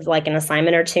outside of like an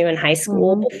assignment or two in high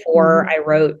school before I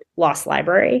wrote Lost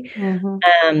Library.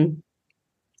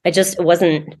 I just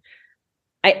wasn't,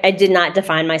 I did not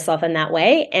define myself in that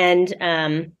way. And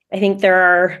I think there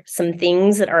are some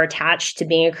things that are attached to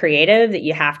being a creative that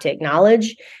you have to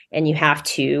acknowledge, and you have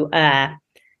to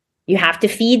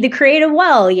feed the creative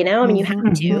well, I mean, you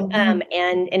have to,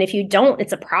 and if you don't,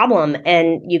 it's a problem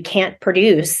and you can't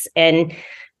produce. And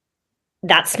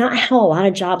that's not how a lot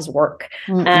of jobs work.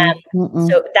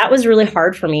 So that was really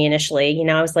hard for me initially.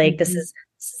 I was like, this is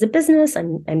a business.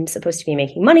 I'm supposed to be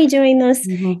making money doing this.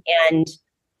 And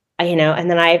and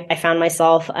then I found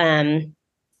myself, I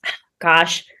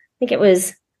think it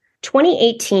was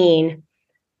 2018.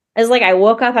 I was like, I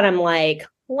woke up and I'm like,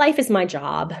 life is my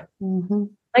job.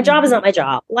 My job is not my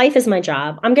job. Life is my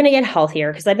job. I'm going to get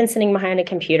healthier because I've been sitting behind a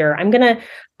computer. I'm going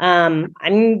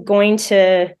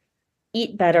to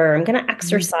eat better. I'm going to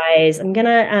exercise. I'm going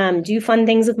to do fun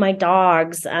things with my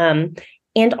dogs and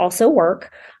also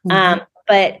work.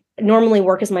 But normally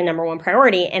work is my number one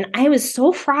priority. And I was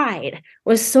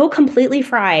so completely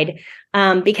fried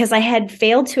because I had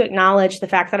failed to acknowledge the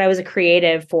fact that I was a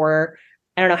creative for,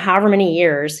 I don't know, however many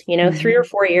years, 3 or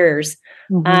 4 years.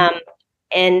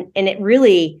 And it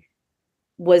really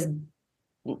was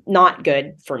not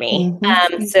good for me.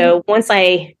 So once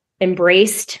I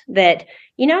embraced that,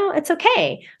 it's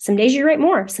okay. Some days you write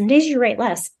more, some days you write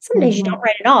less, some days you don't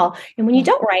write at all. And when you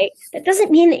don't write, that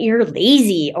doesn't mean that you're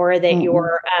lazy or that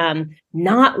you're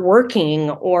not working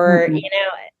or,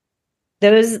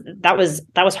 that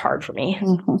was hard for me.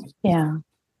 Yeah.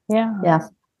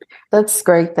 That's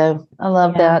great though. I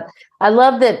love that. I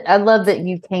love that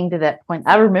you came to that point.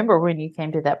 I remember when you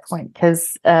came to that point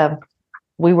because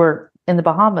we were in the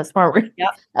Bahamas, weren't we? Yep.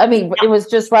 I mean, it was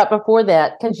just right before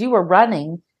that because you were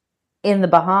running in the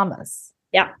Bahamas.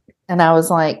 Yeah. And I was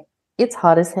like, it's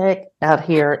hot as heck out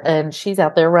here and she's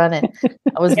out there running.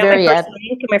 I was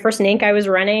my first NINC I was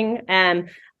running.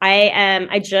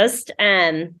 I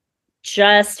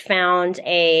just found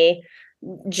a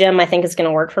gym I think is going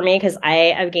to work for me because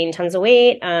I've gained tons of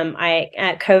weight.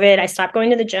 At COVID, I stopped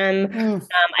going to the gym.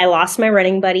 I lost my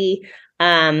running buddy.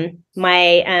 My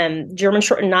German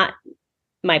short, not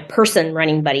my person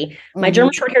running buddy, my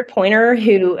German short-haired pointer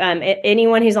who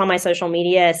anyone who's on my social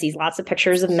media sees lots of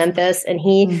pictures of Memphis, and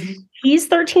he's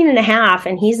 13 and a half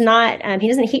and he's not, he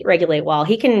doesn't heat regulate well.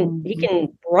 He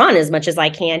can run as much as I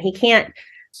can. He can't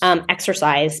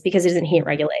exercise because he doesn't heat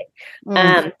regulate.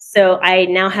 So I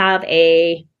now have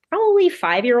a probably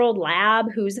 5-year-old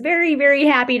lab who's very, very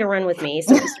happy to run with me.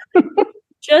 So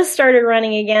just started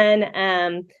running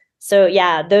again. So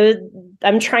yeah,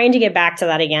 I'm trying to get back to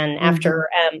that again after,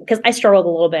 because I struggled a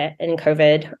little bit in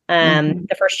COVID.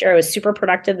 The first year I was super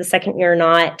productive. The second year,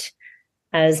 not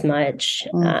as much.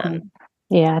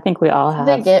 Yeah, I think we all have.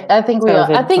 I think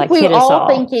we all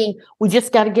thinking we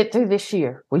just got to get through this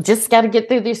year. We just got to get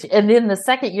through this. And then the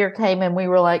second year came and we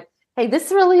were like, hey,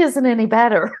 this really isn't any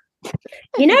better. I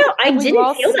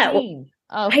didn't feel that way.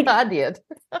 Oh, I did.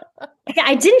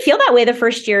 I didn't feel that way the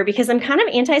first year because I'm kind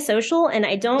of antisocial and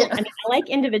I like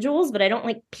individuals, but I don't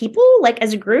like people like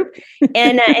as a group.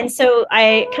 And so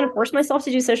I kind of forced myself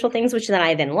to do social things, which then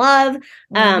I then love.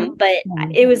 But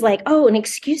it was like, an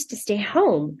excuse to stay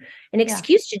home, an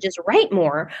excuse to just write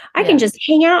more. I can just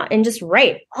hang out and just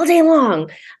write all day long.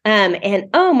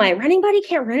 My running buddy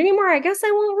can't run anymore. I guess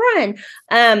I won't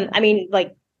run.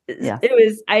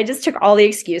 I just took all the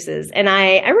excuses and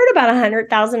I wrote about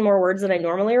 100,000 more words than I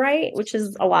normally write, which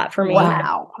is a lot for me.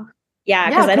 Wow. Yeah.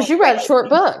 Because you write short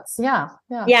books. Yeah.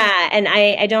 Yeah. And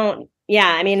I don't,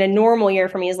 a normal year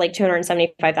for me is like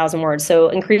 275,000 words. So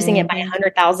increasing it by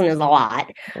 100,000 is a lot.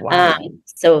 Wow.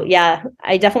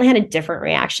 I definitely had a different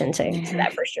reaction to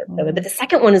that first year of COVID, but the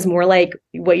second one is more like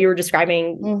what you were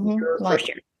describing your first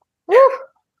year.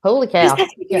 Holy cow.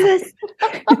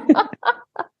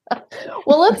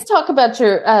 Well, let's talk about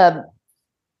your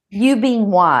you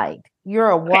being wide. You're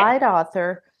a wide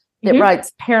author that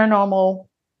writes paranormal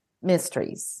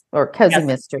mysteries or cozy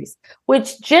mysteries,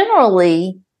 which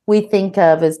generally we think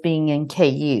of as being in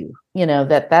KU.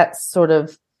 That's sort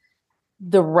of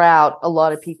the route a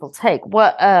lot of people take.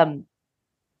 What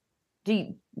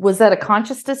was that a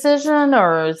conscious decision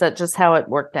or is that just how it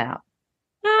worked out?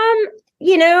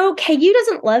 KU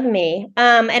doesn't love me.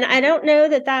 And I don't know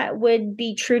that would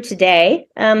be true today.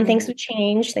 Things have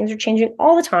changed. Things are changing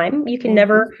all the time. You can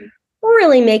never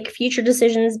really make future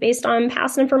decisions based on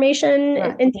past information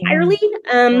entirely.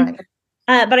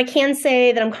 But I can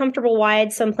say that I'm comfortable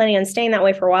wide, so I'm planning on staying that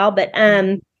way for a while. But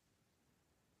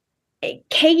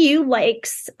KU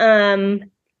likes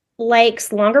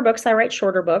longer books. I write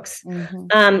shorter books.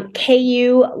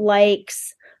 KU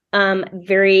likes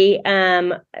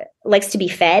likes to be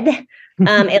fed.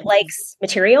 It likes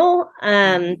material.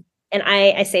 And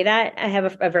I say that I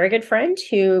have a very good friend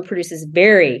who produces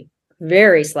very,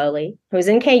 very slowly, who's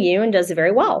in KU and does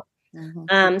very well.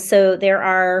 So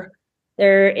there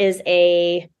is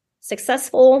a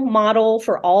successful model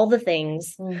for all the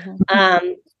things.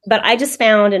 But I just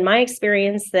found in my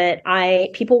experience that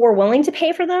people were willing to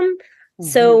pay for them.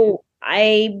 So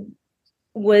I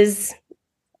was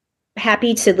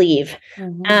happy to leave.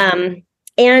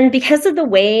 And because of the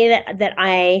way that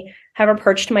I have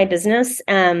approached my business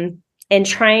and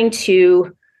trying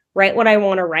to write what I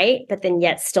want to write, but then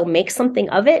yet still make something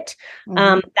of it.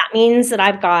 That means that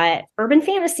I've got urban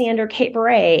fantasy under Kate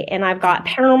Beret, and I've got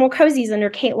paranormal cozies under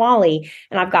Kate Lawley,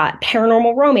 and I've got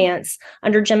paranormal romance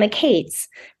under Gemma Cates.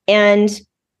 And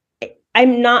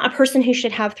I'm not a person who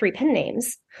should have 3 pen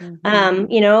names.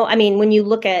 When you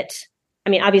look at,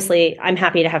 obviously I'm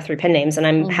happy to have 3 pen names and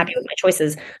I'm happy with my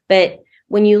choices, but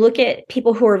when you look at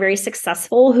people who are very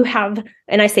successful, who have,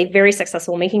 and I say very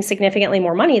successful, making significantly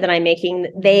more money than I'm making,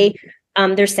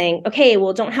 they're saying, okay,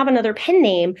 well, don't have another pen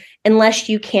name unless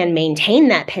you can maintain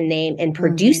that pen name and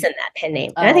produce in that pen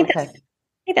name. And I think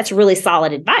think that's really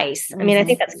solid advice. I mean, I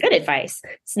think that's good advice.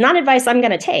 It's not advice I'm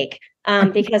going to take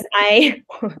because I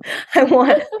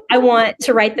want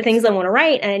to write the things I want to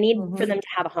write, and I need for them to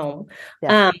have a home.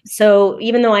 Yeah. So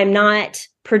even though I'm not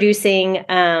producing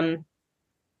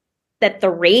at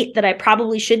the rate that I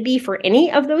probably should be for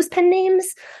any of those pen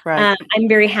names, right. I'm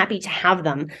very happy to have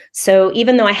them. So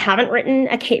even though I haven't written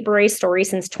a Kate Bure story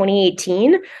since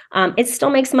 2018, it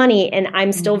still makes money, and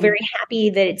I'm still very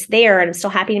happy that it's there, and I'm still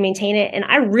happy to maintain it. And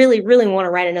I really, really want to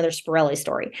write another Spirelli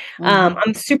story.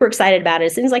 I'm super excited about it.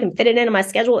 As soon as I can fit it into my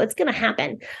schedule, it's going to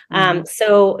happen.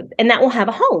 So, and that will have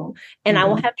a home, and I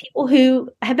will have people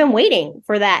who have been waiting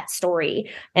for that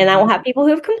story, and I will have people who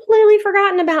have completely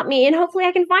forgotten about me, and hopefully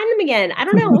I can find them again. I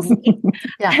don't know. We'll see.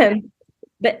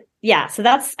 But yeah, so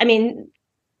that's, I mean,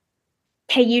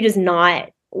 KU does not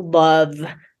love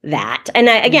that. And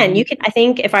again, you could, I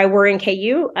think if I were in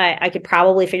KU, I could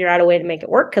probably figure out a way to make it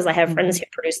work because I have friends who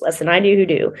produce less than I do who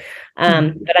do.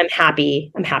 But I'm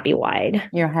happy wide.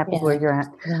 You're happy where you're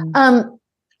at.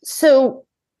 So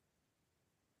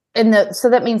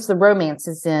that means the romance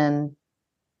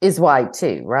is wide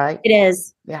too, right? It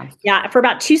is. Yeah. Yeah. For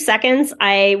about 2 seconds,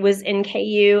 I was in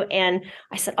KU and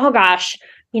I said, oh gosh,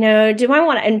 do I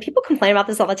want to, and people complain about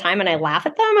this all the time and I laugh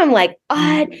at them. I'm like,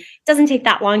 it doesn't take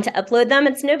that long to upload them.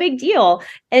 It's no big deal.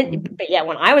 But yeah,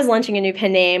 when I was launching a new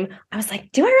pen name, I was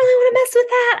like, do I really want to mess with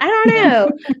that? I don't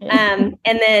know.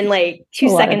 And then like 2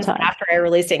 seconds after I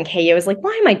released it in KU, I was like,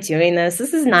 why am I doing this?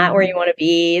 This is not where you want to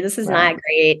be. This is not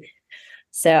great.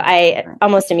 So I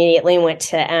almost immediately went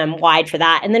to wide for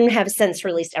that, and then have since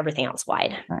released everything else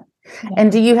wide. Right.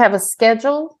 And do you have a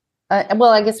schedule? Well,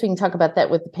 I guess we can talk about that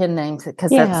with the pen names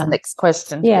because that's the next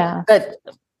question. Yeah. But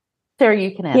Sarah,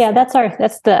 you can ask. Yeah,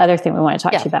 that's the other thing we want to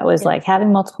talk to you about was like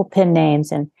having multiple pen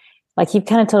names, and like you've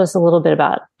kind of told us a little bit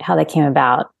about how they came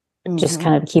about, just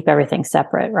kind of keep everything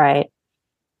separate, right?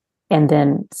 And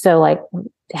then so like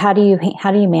how do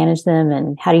you manage them,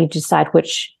 and how do you decide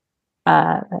which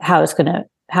how it's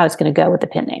gonna go with the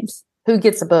pen names? Who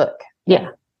gets a book?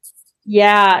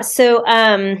 Yeah. So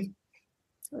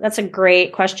that's a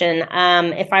great question.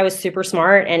 If I was super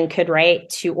smart and could write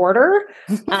to order,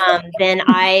 then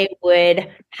I would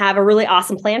have a really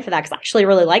awesome plan for that, because I actually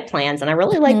really like plans and I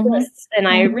really like lists, and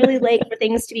I really like for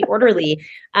things to be orderly.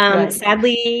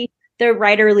 Sadly, the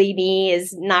writerly me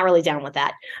is not really down with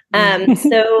that.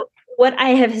 So what I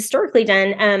have historically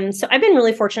done, so I've been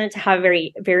really fortunate to have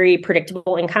very, very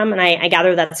predictable income. And I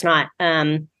gather that's not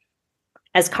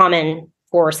as common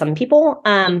for some people.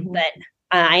 But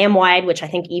I am wide, which I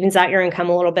think evens out your income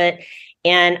a little bit.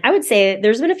 And I would say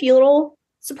there's been a few little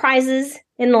surprises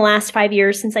in the last 5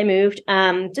 years since I moved,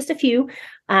 just a few.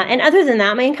 And other than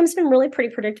that, my income's been really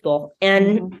pretty predictable.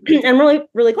 And I'm really,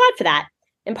 really glad for that.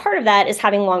 And part of that is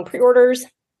having long pre-orders.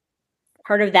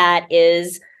 Part of that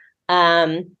is,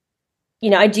 I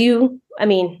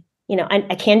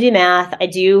can do math. I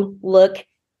do look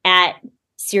at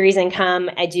series income.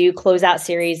 I do close out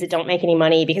series that don't make any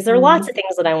money, because there are lots of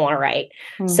things that I want to write.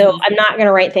 So I'm not going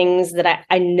to write things that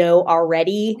I know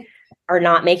already are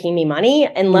not making me money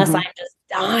unless I'm just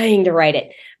dying to write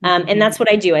it. And that's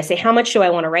what I do. I say, how much do I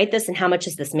want to write this, and how much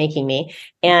is this making me?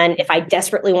 And if I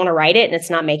desperately want to write it and it's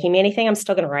not making me anything, I'm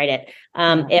still going to write it.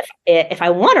 If I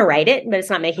want to write it, but it's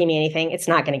not making me anything, it's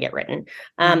not going to get written.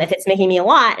 If it's making me a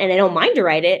lot and I don't mind to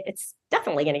write it, it's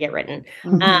definitely going to get written.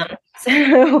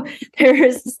 So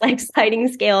there's this like sliding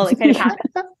scale that kind of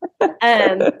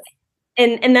happens.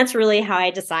 And that's really how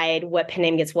I decide what pen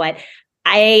name gets what.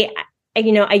 I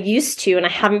used to, and I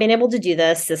haven't been able to do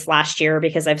this last year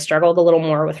because I've struggled a little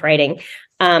more with writing,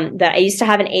 that I used to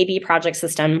have an A/B project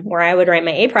system where I would write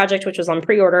my A project, which was on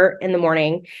pre-order in the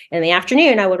morning. And in the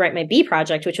afternoon, I would write my B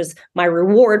project, which was my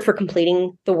reward for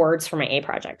completing the words for my A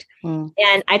project.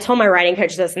 And I told my writing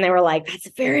coach this, and they were like, that's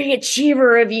very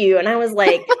achiever of you. And I was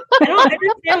like, I don't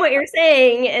understand what you're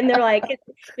saying. And they're like,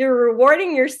 you're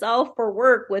rewarding yourself for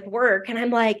work with work. And I'm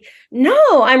like,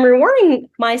 no, I'm rewarding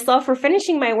myself for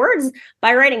finishing my words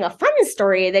by writing a fun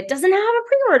story that doesn't have a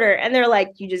pre-order. And they're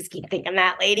like, you just keep thinking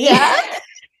that, lady. Yeah.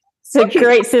 It's a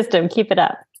great system. Keep it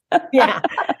up. Yeah.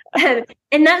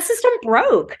 And that system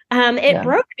broke. It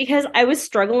broke because I was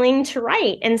struggling to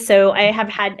write. And so I have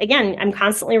had, again, I'm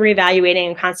constantly reevaluating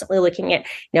and constantly looking at,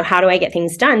 how do I get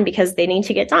things done, because they need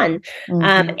to get done.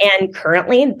 And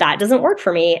currently that doesn't work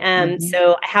for me.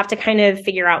 So I have to kind of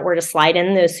figure out where to slide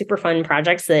in those super fun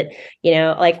projects that,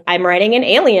 like I'm writing an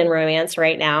alien romance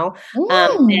right now.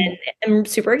 And I'm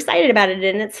super excited about it.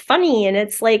 And it's funny and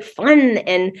it's like fun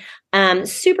and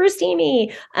super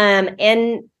steamy.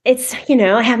 And it's,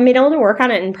 I haven't been able to work on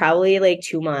it in probably like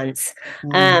 2 months.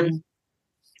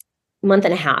 month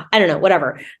and a half. I don't know,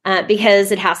 whatever,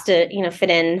 because it has to, fit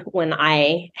in when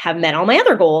I have met all my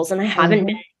other goals, and I haven't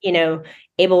been,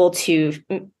 able to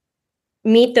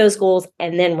meet those goals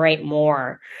and then write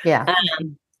more. Yeah.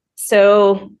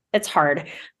 So it's hard.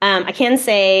 I can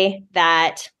say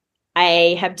that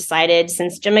I have decided,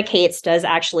 since Gemma Cates does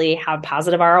actually have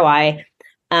positive ROI,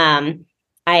 I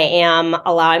am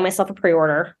allowing myself a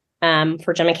pre-order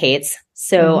for Gemma Cates.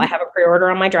 So I have a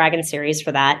pre-order on my Dragon series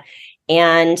for that.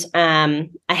 And I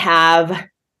have,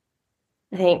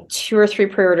 I think, 2 or 3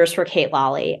 pre-orders for Kate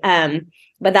Lawley.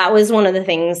 But that was one of the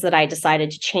things that I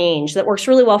decided to change. That works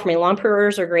really well for me. Long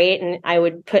pre-orders are great. And I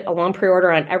would put a long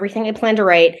pre-order on everything I plan to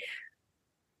write.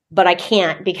 But I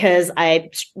can't because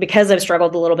I've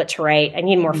struggled a little bit to write. I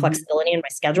need more flexibility in my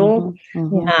schedule.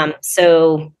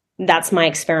 So that's my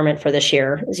experiment for this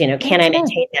year is, can I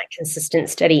maintain that consistent,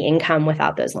 steady income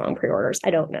without those long pre-orders? I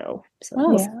don't know. So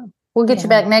we'll get you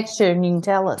back next year and you can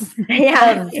tell us.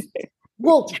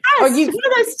 Well, are you one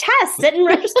of those tests? Sit in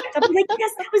retrospect. I'll be like,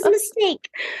 yes, that was a mistake.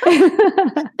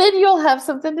 Then you'll have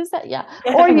something to say. Yeah.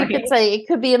 Or you could say it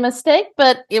could be a mistake,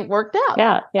 but it worked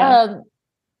out. Yeah.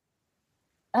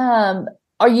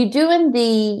 Are you doing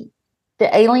the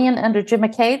Alien under Gemma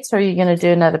Cates, or are you going to do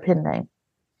another pen name?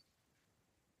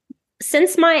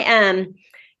 Since my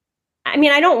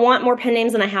I don't want more pen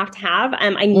names than I have to have.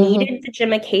 I needed the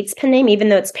Gemma Cates pen name, even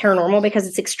though it's paranormal, because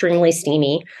it's extremely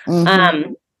steamy.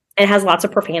 It has lots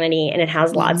of profanity, and it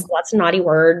has lots of naughty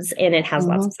words, and it has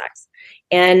lots of sex.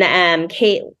 And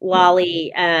Kate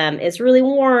Lawley is really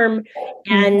warm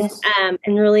and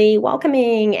really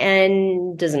welcoming,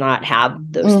 and does not have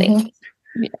those things.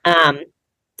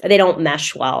 They don't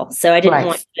mesh well, so I didn't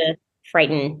want to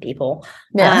frighten people.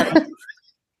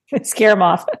 Scare them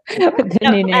off.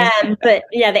 But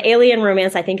yeah, the alien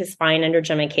romance I think is fine under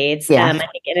Gemma Cates. I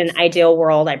think in an ideal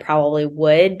world I probably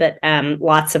would, but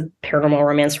lots of paranormal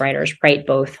romance writers write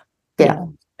both. Yeah.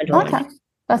 Okay.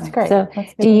 That's great. So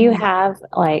do you have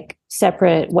like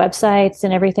separate websites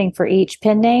and everything for each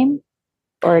pen name?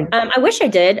 Or I wish I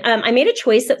did. I made a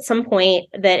choice at some point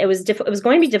that it was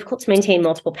going to be difficult to maintain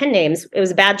multiple pen names. It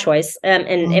was a bad choice.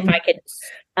 And if I could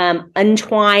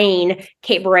untwine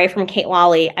Kate Beret from Kate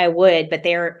Lawley, I would, but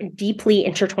they're deeply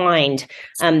intertwined.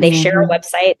 They share a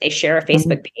website, they share a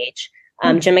Facebook page.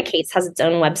 Gemma Cates has its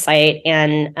own website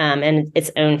and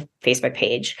its own Facebook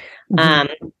page.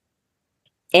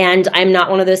 And I'm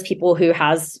not one of those people who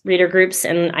has reader groups,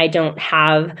 and I don't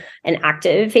have an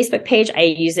active Facebook page. I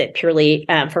use it purely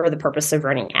for the purpose of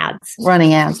running ads.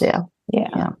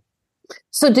 Yeah.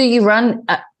 So do you run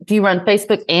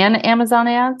Facebook and Amazon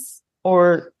ads,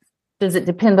 or does it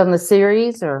depend on the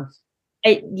series? Or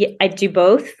I do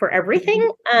both for everything.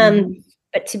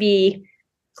 But to be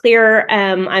clear,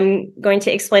 I'm going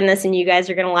to explain this, and you guys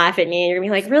are going to laugh at me, and you're going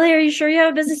to be like, "Really? Are you sure you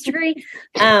have a business degree?"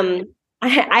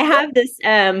 I have this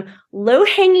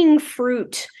low-hanging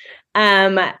fruit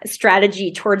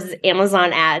strategy towards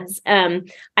Amazon ads. I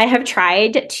have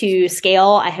tried to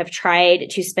scale. I have tried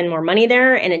to spend more money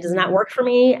there, and it does not work for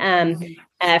me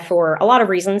for a lot of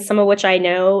reasons, some of which I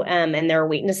know, and there are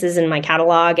weaknesses in my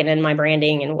catalog and in my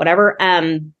branding and whatever.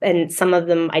 And some of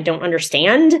them I don't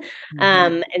understand.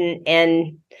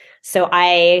 And so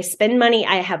I spend money.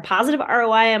 I have positive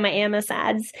ROI on my AMS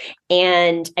ads,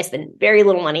 and I spend very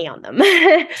little money on them.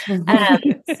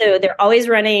 So they're always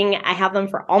running. I have them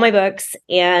for all my books,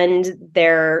 and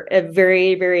they're a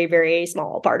very, very, very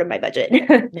small part of my budget.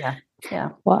 Yeah.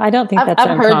 Well, I don't think that's I've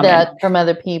uncommon. heard that from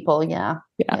other people. Yeah.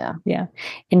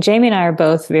 And Jamie and I are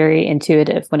both very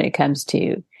intuitive when it comes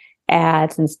to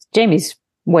ads, and Jamie's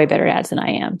way better at ads than I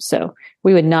am. So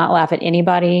we would not laugh at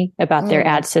anybody about their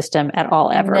ad system at all,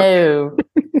 ever. No,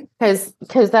 because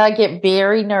I get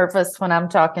very nervous when I'm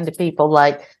talking to people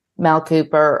like Mal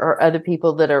Cooper or other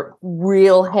people that are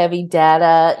real heavy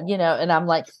data, and I'm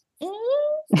like,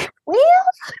 well,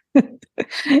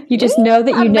 you just know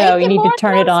that you need to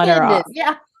turn it on or off.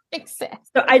 Yeah. Exactly.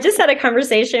 So I just had a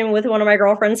conversation with one of my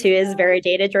girlfriends who is very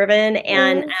data driven,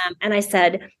 and I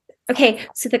said, okay,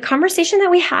 so the conversation that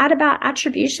we had about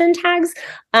attribution tags,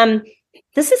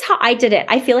 this is how I did it.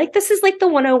 I feel like this is like the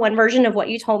 101 version of what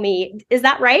you told me. Is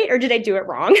that right? Or did I do it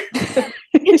wrong?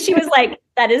 And she was like,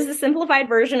 that is the simplified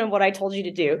version of what I told you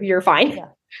to do. You're fine. Yeah.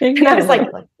 And I was like,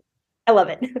 I love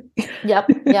it.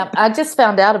 Yep. I just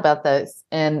found out about those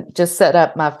and just set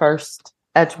up my first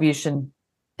attribution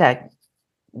tag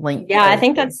link. Yeah, I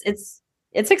think it's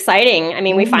exciting. I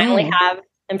mean, we finally have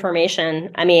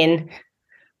information. I mean,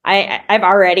 I've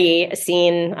already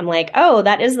seen, I'm like, oh,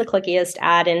 that is the clickiest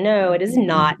ad. And no, it is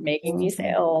not making me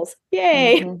sales.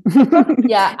 Yay.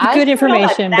 Yeah. Good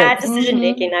information. That decision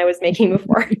making I was making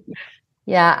before.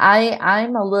 Yeah,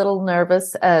 I'm a little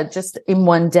nervous just in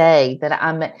one day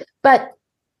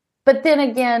but then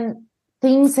again,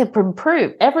 things have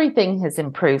improved. Everything has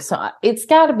improved. So it's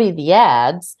got to be the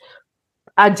ads.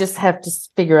 I just have to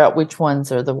figure out which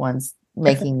ones are the ones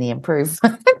making the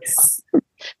improvements.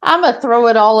 I'm going to throw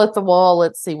it all at the wall.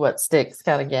 Let's see what sticks,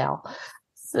 kind of gal.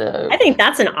 So I think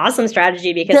that's an awesome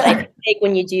strategy because I think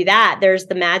when you do that, there's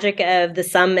the magic of the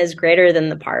sum is greater than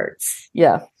the parts.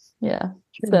 Yeah.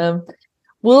 So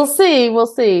we'll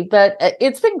see. But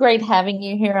it's been great having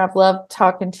you here. I've loved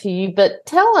talking to you. But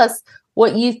tell us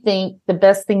what you think the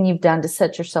best thing you've done to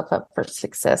set yourself up for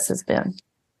success has been.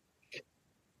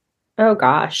 Oh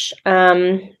gosh.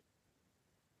 I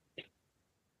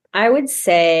would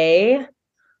say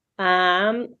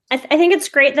I think it's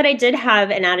great that I did have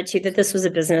an attitude that this was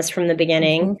a business from the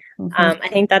beginning. I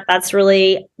think that that's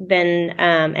really been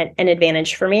an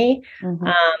advantage for me.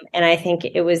 And I think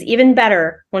it was even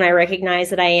better when I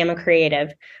recognized that I am a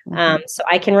creative. So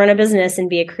I can run a business and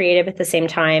be a creative at the same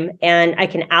time. And I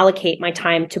can allocate my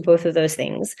time to both of those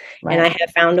things. Right. And I have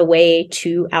found a way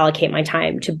to allocate my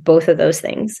time to both of those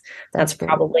things. That's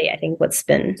probably, I think, what's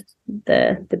been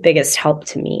the biggest help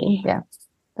to me. Yeah.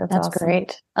 That's awesome.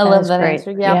 Great. I love that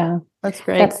answer. Yeah. That's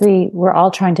great. We're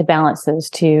all trying to balance those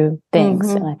two things.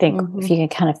 And I think if you can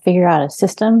kind of figure out a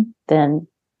system, then,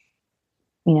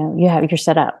 you're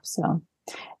set up. So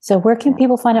where can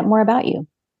people find out more about you?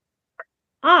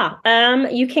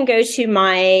 You can go to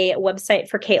my website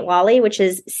for Kate Lawley, which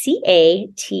is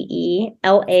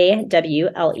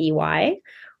CATELAWLEY.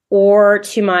 Or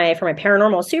for my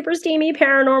paranormal super steamy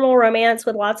paranormal romance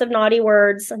with lots of naughty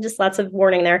words and just lots of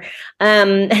warning there.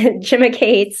 Gemma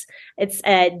Cates, it's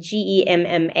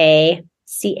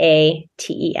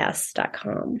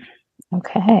GEMMACATES.com.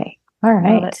 Okay. All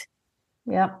right.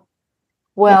 Yeah.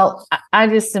 Well, I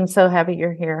just am so happy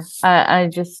you're here. I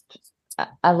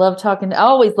love talking. I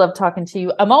always love talking to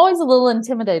you. I'm always a little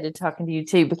intimidated talking to you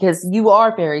too, because you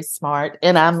are very smart.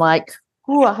 And I'm like,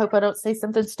 ooh, I hope I don't say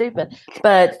something stupid.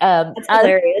 But that's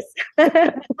hilarious.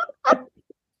 I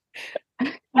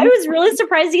was really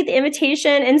surprised to get the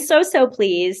invitation and so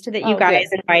pleased that you guys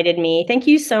invited me. Thank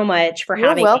you so much for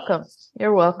having me.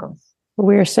 You're welcome.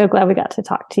 We're so glad we got to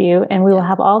talk to you. And we will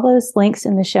have all those links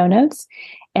in the show notes.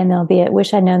 And they'll be at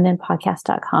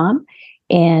wishidknownthenpodcast.com.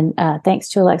 And thanks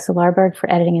to Alexa Larberg for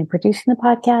editing and producing the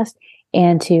podcast,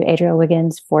 and to Adriel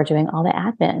Wiggins for doing all the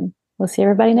admin. We'll see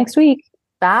everybody next week.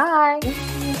 Bye.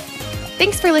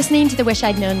 Thanks for listening to the Wish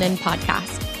I'd Known Then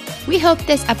podcast. We hope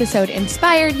this episode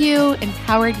inspired you,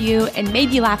 empowered you, and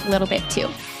made you laugh a little bit too.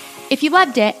 If you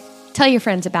loved it, tell your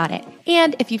friends about it.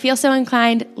 And if you feel so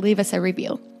inclined, leave us a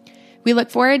review. We look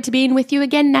forward to being with you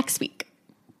again next week.